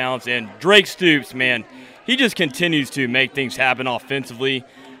 touchdowns. And Drake Stoops, man, he just continues to make things happen offensively.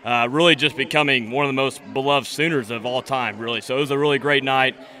 Really just becoming one of the most beloved Sooners of all time, really. So it was a really great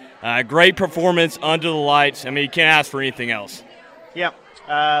night. Great performance under the lights. I mean, you can't ask for anything else. Yeah.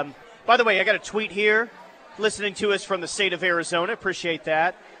 By the way, I got a tweet here listening to us from the state of Arizona. Appreciate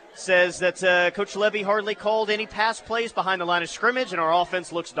that. Says that Coach Levy hardly called any pass plays behind the line of scrimmage, and our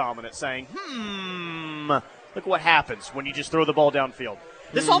offense looks dominant, saying, look what happens when you just throw the ball downfield.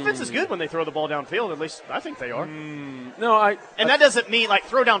 This offense is good when they throw the ball downfield. At least I think they are. And that doesn't mean, like,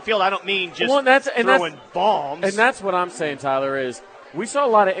 throw downfield. I don't mean just throwing bombs. And that's what I'm saying, Tyler, is we saw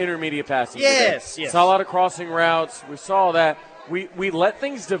a lot of intermediate passing. Yes. Saw a lot of crossing routes. We saw that. We let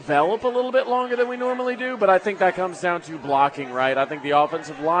things develop a little bit longer than we normally do, but I think that comes down to blocking, right? I think the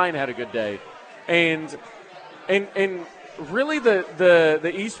offensive line had a good day. And really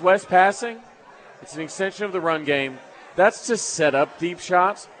the east-west passing, it's an extension of the run game. That's to set up deep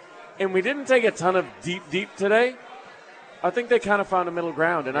shots. And we didn't take a ton of deep today. I think they kind of found a middle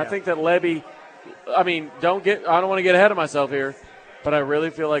ground. And I think that Levy, I don't want to get ahead of myself here, but I really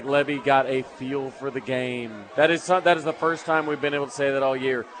feel like Levy got a feel for the game. That is the first time we've been able to say that all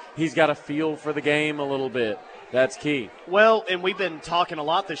year. He's got a feel for the game a little bit. That's key. Well, and we've been talking a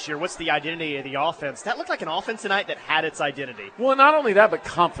lot this year. What's the identity of the offense? That looked like an offense tonight that had its identity. Well, not only that, but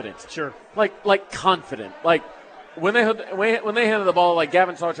confident. Sure. Like confident. Like when they handed the ball, like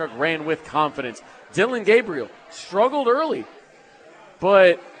Gavin Sawchuk ran with confidence. Dylan Gabriel struggled early,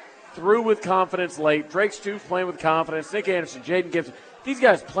 but threw with confidence late. Drake Stoops playing with confidence. Nick Anderson, Jaden Gibson. These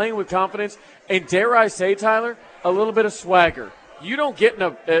guys playing with confidence. And dare I say, Tyler, a little bit of swagger. You don't get in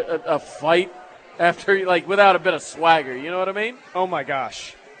a fight after, like, without a bit of swagger. You know what I mean? Oh, my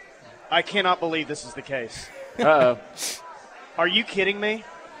gosh. I cannot believe this is the case. Uh-oh. Are you kidding me?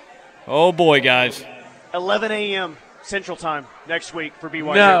 Oh, boy, guys. 11 a.m. Central Time next week for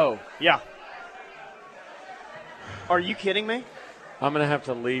BYU. No. Yeah. Are you kidding me? I'm going to have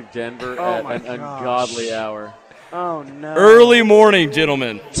to leave Denver Oh at an ungodly hour. Oh, no. Early morning,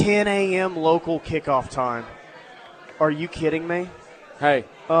 gentlemen. 10 a.m. local kickoff time. Are you kidding me? Hey.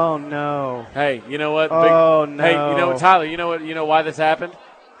 Oh, no. Hey, you know what? Oh, no. Hey, you know what, Tyler, you know why this happened?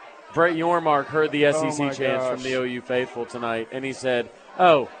 Brett Yormark heard the SEC my chants from gosh. the OU faithful tonight, and he said,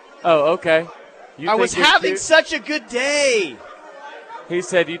 oh, okay. I was having such a good day. He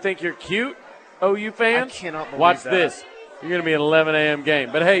said, you think you're cute, OU fans? I cannot believe Watch that. this. You're going to be an 11 a.m.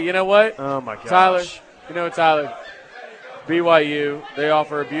 game. But, hey, you know what? Oh, my gosh. Tyler, you know what, Tyler? BYU, they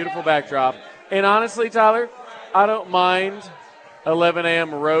offer a beautiful backdrop. And honestly, Tyler, I don't mind 11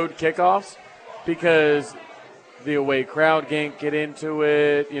 a.m. road kickoffs because the away crowd can't get into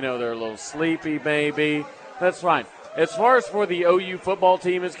it. You know, they're a little sleepy maybe. That's fine. As far as for the OU football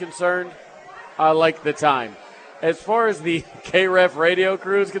team is concerned, I like the time. As far as the KREF radio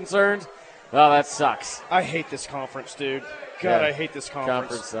crew is concerned, oh, that sucks. I hate this conference, dude. God, Yeah. I hate this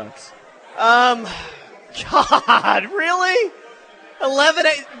conference. Conference sucks. God, really?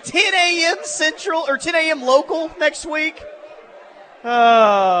 10 a.m. Central or 10 a.m. local next week?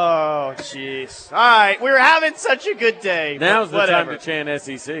 Oh, jeez. All right, we were having such a good day. Now's the time whatever. to chant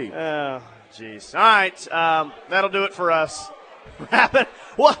SEC. Oh, jeez. All right, that'll do it for us.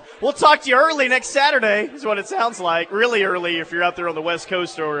 We'll talk to you early next Saturday is what it sounds like. Really early if you're out there on the West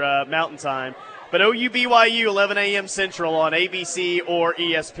Coast or Mountain Time. But OU BYU, 11 a.m. Central on ABC or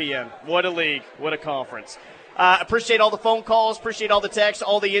ESPN. What a league. What a conference. Appreciate all the phone calls. Appreciate all the texts,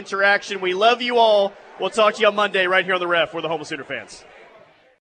 all the interaction. We love you all. We'll talk to you on Monday right here on The Ref. We're the home of Sooner fans.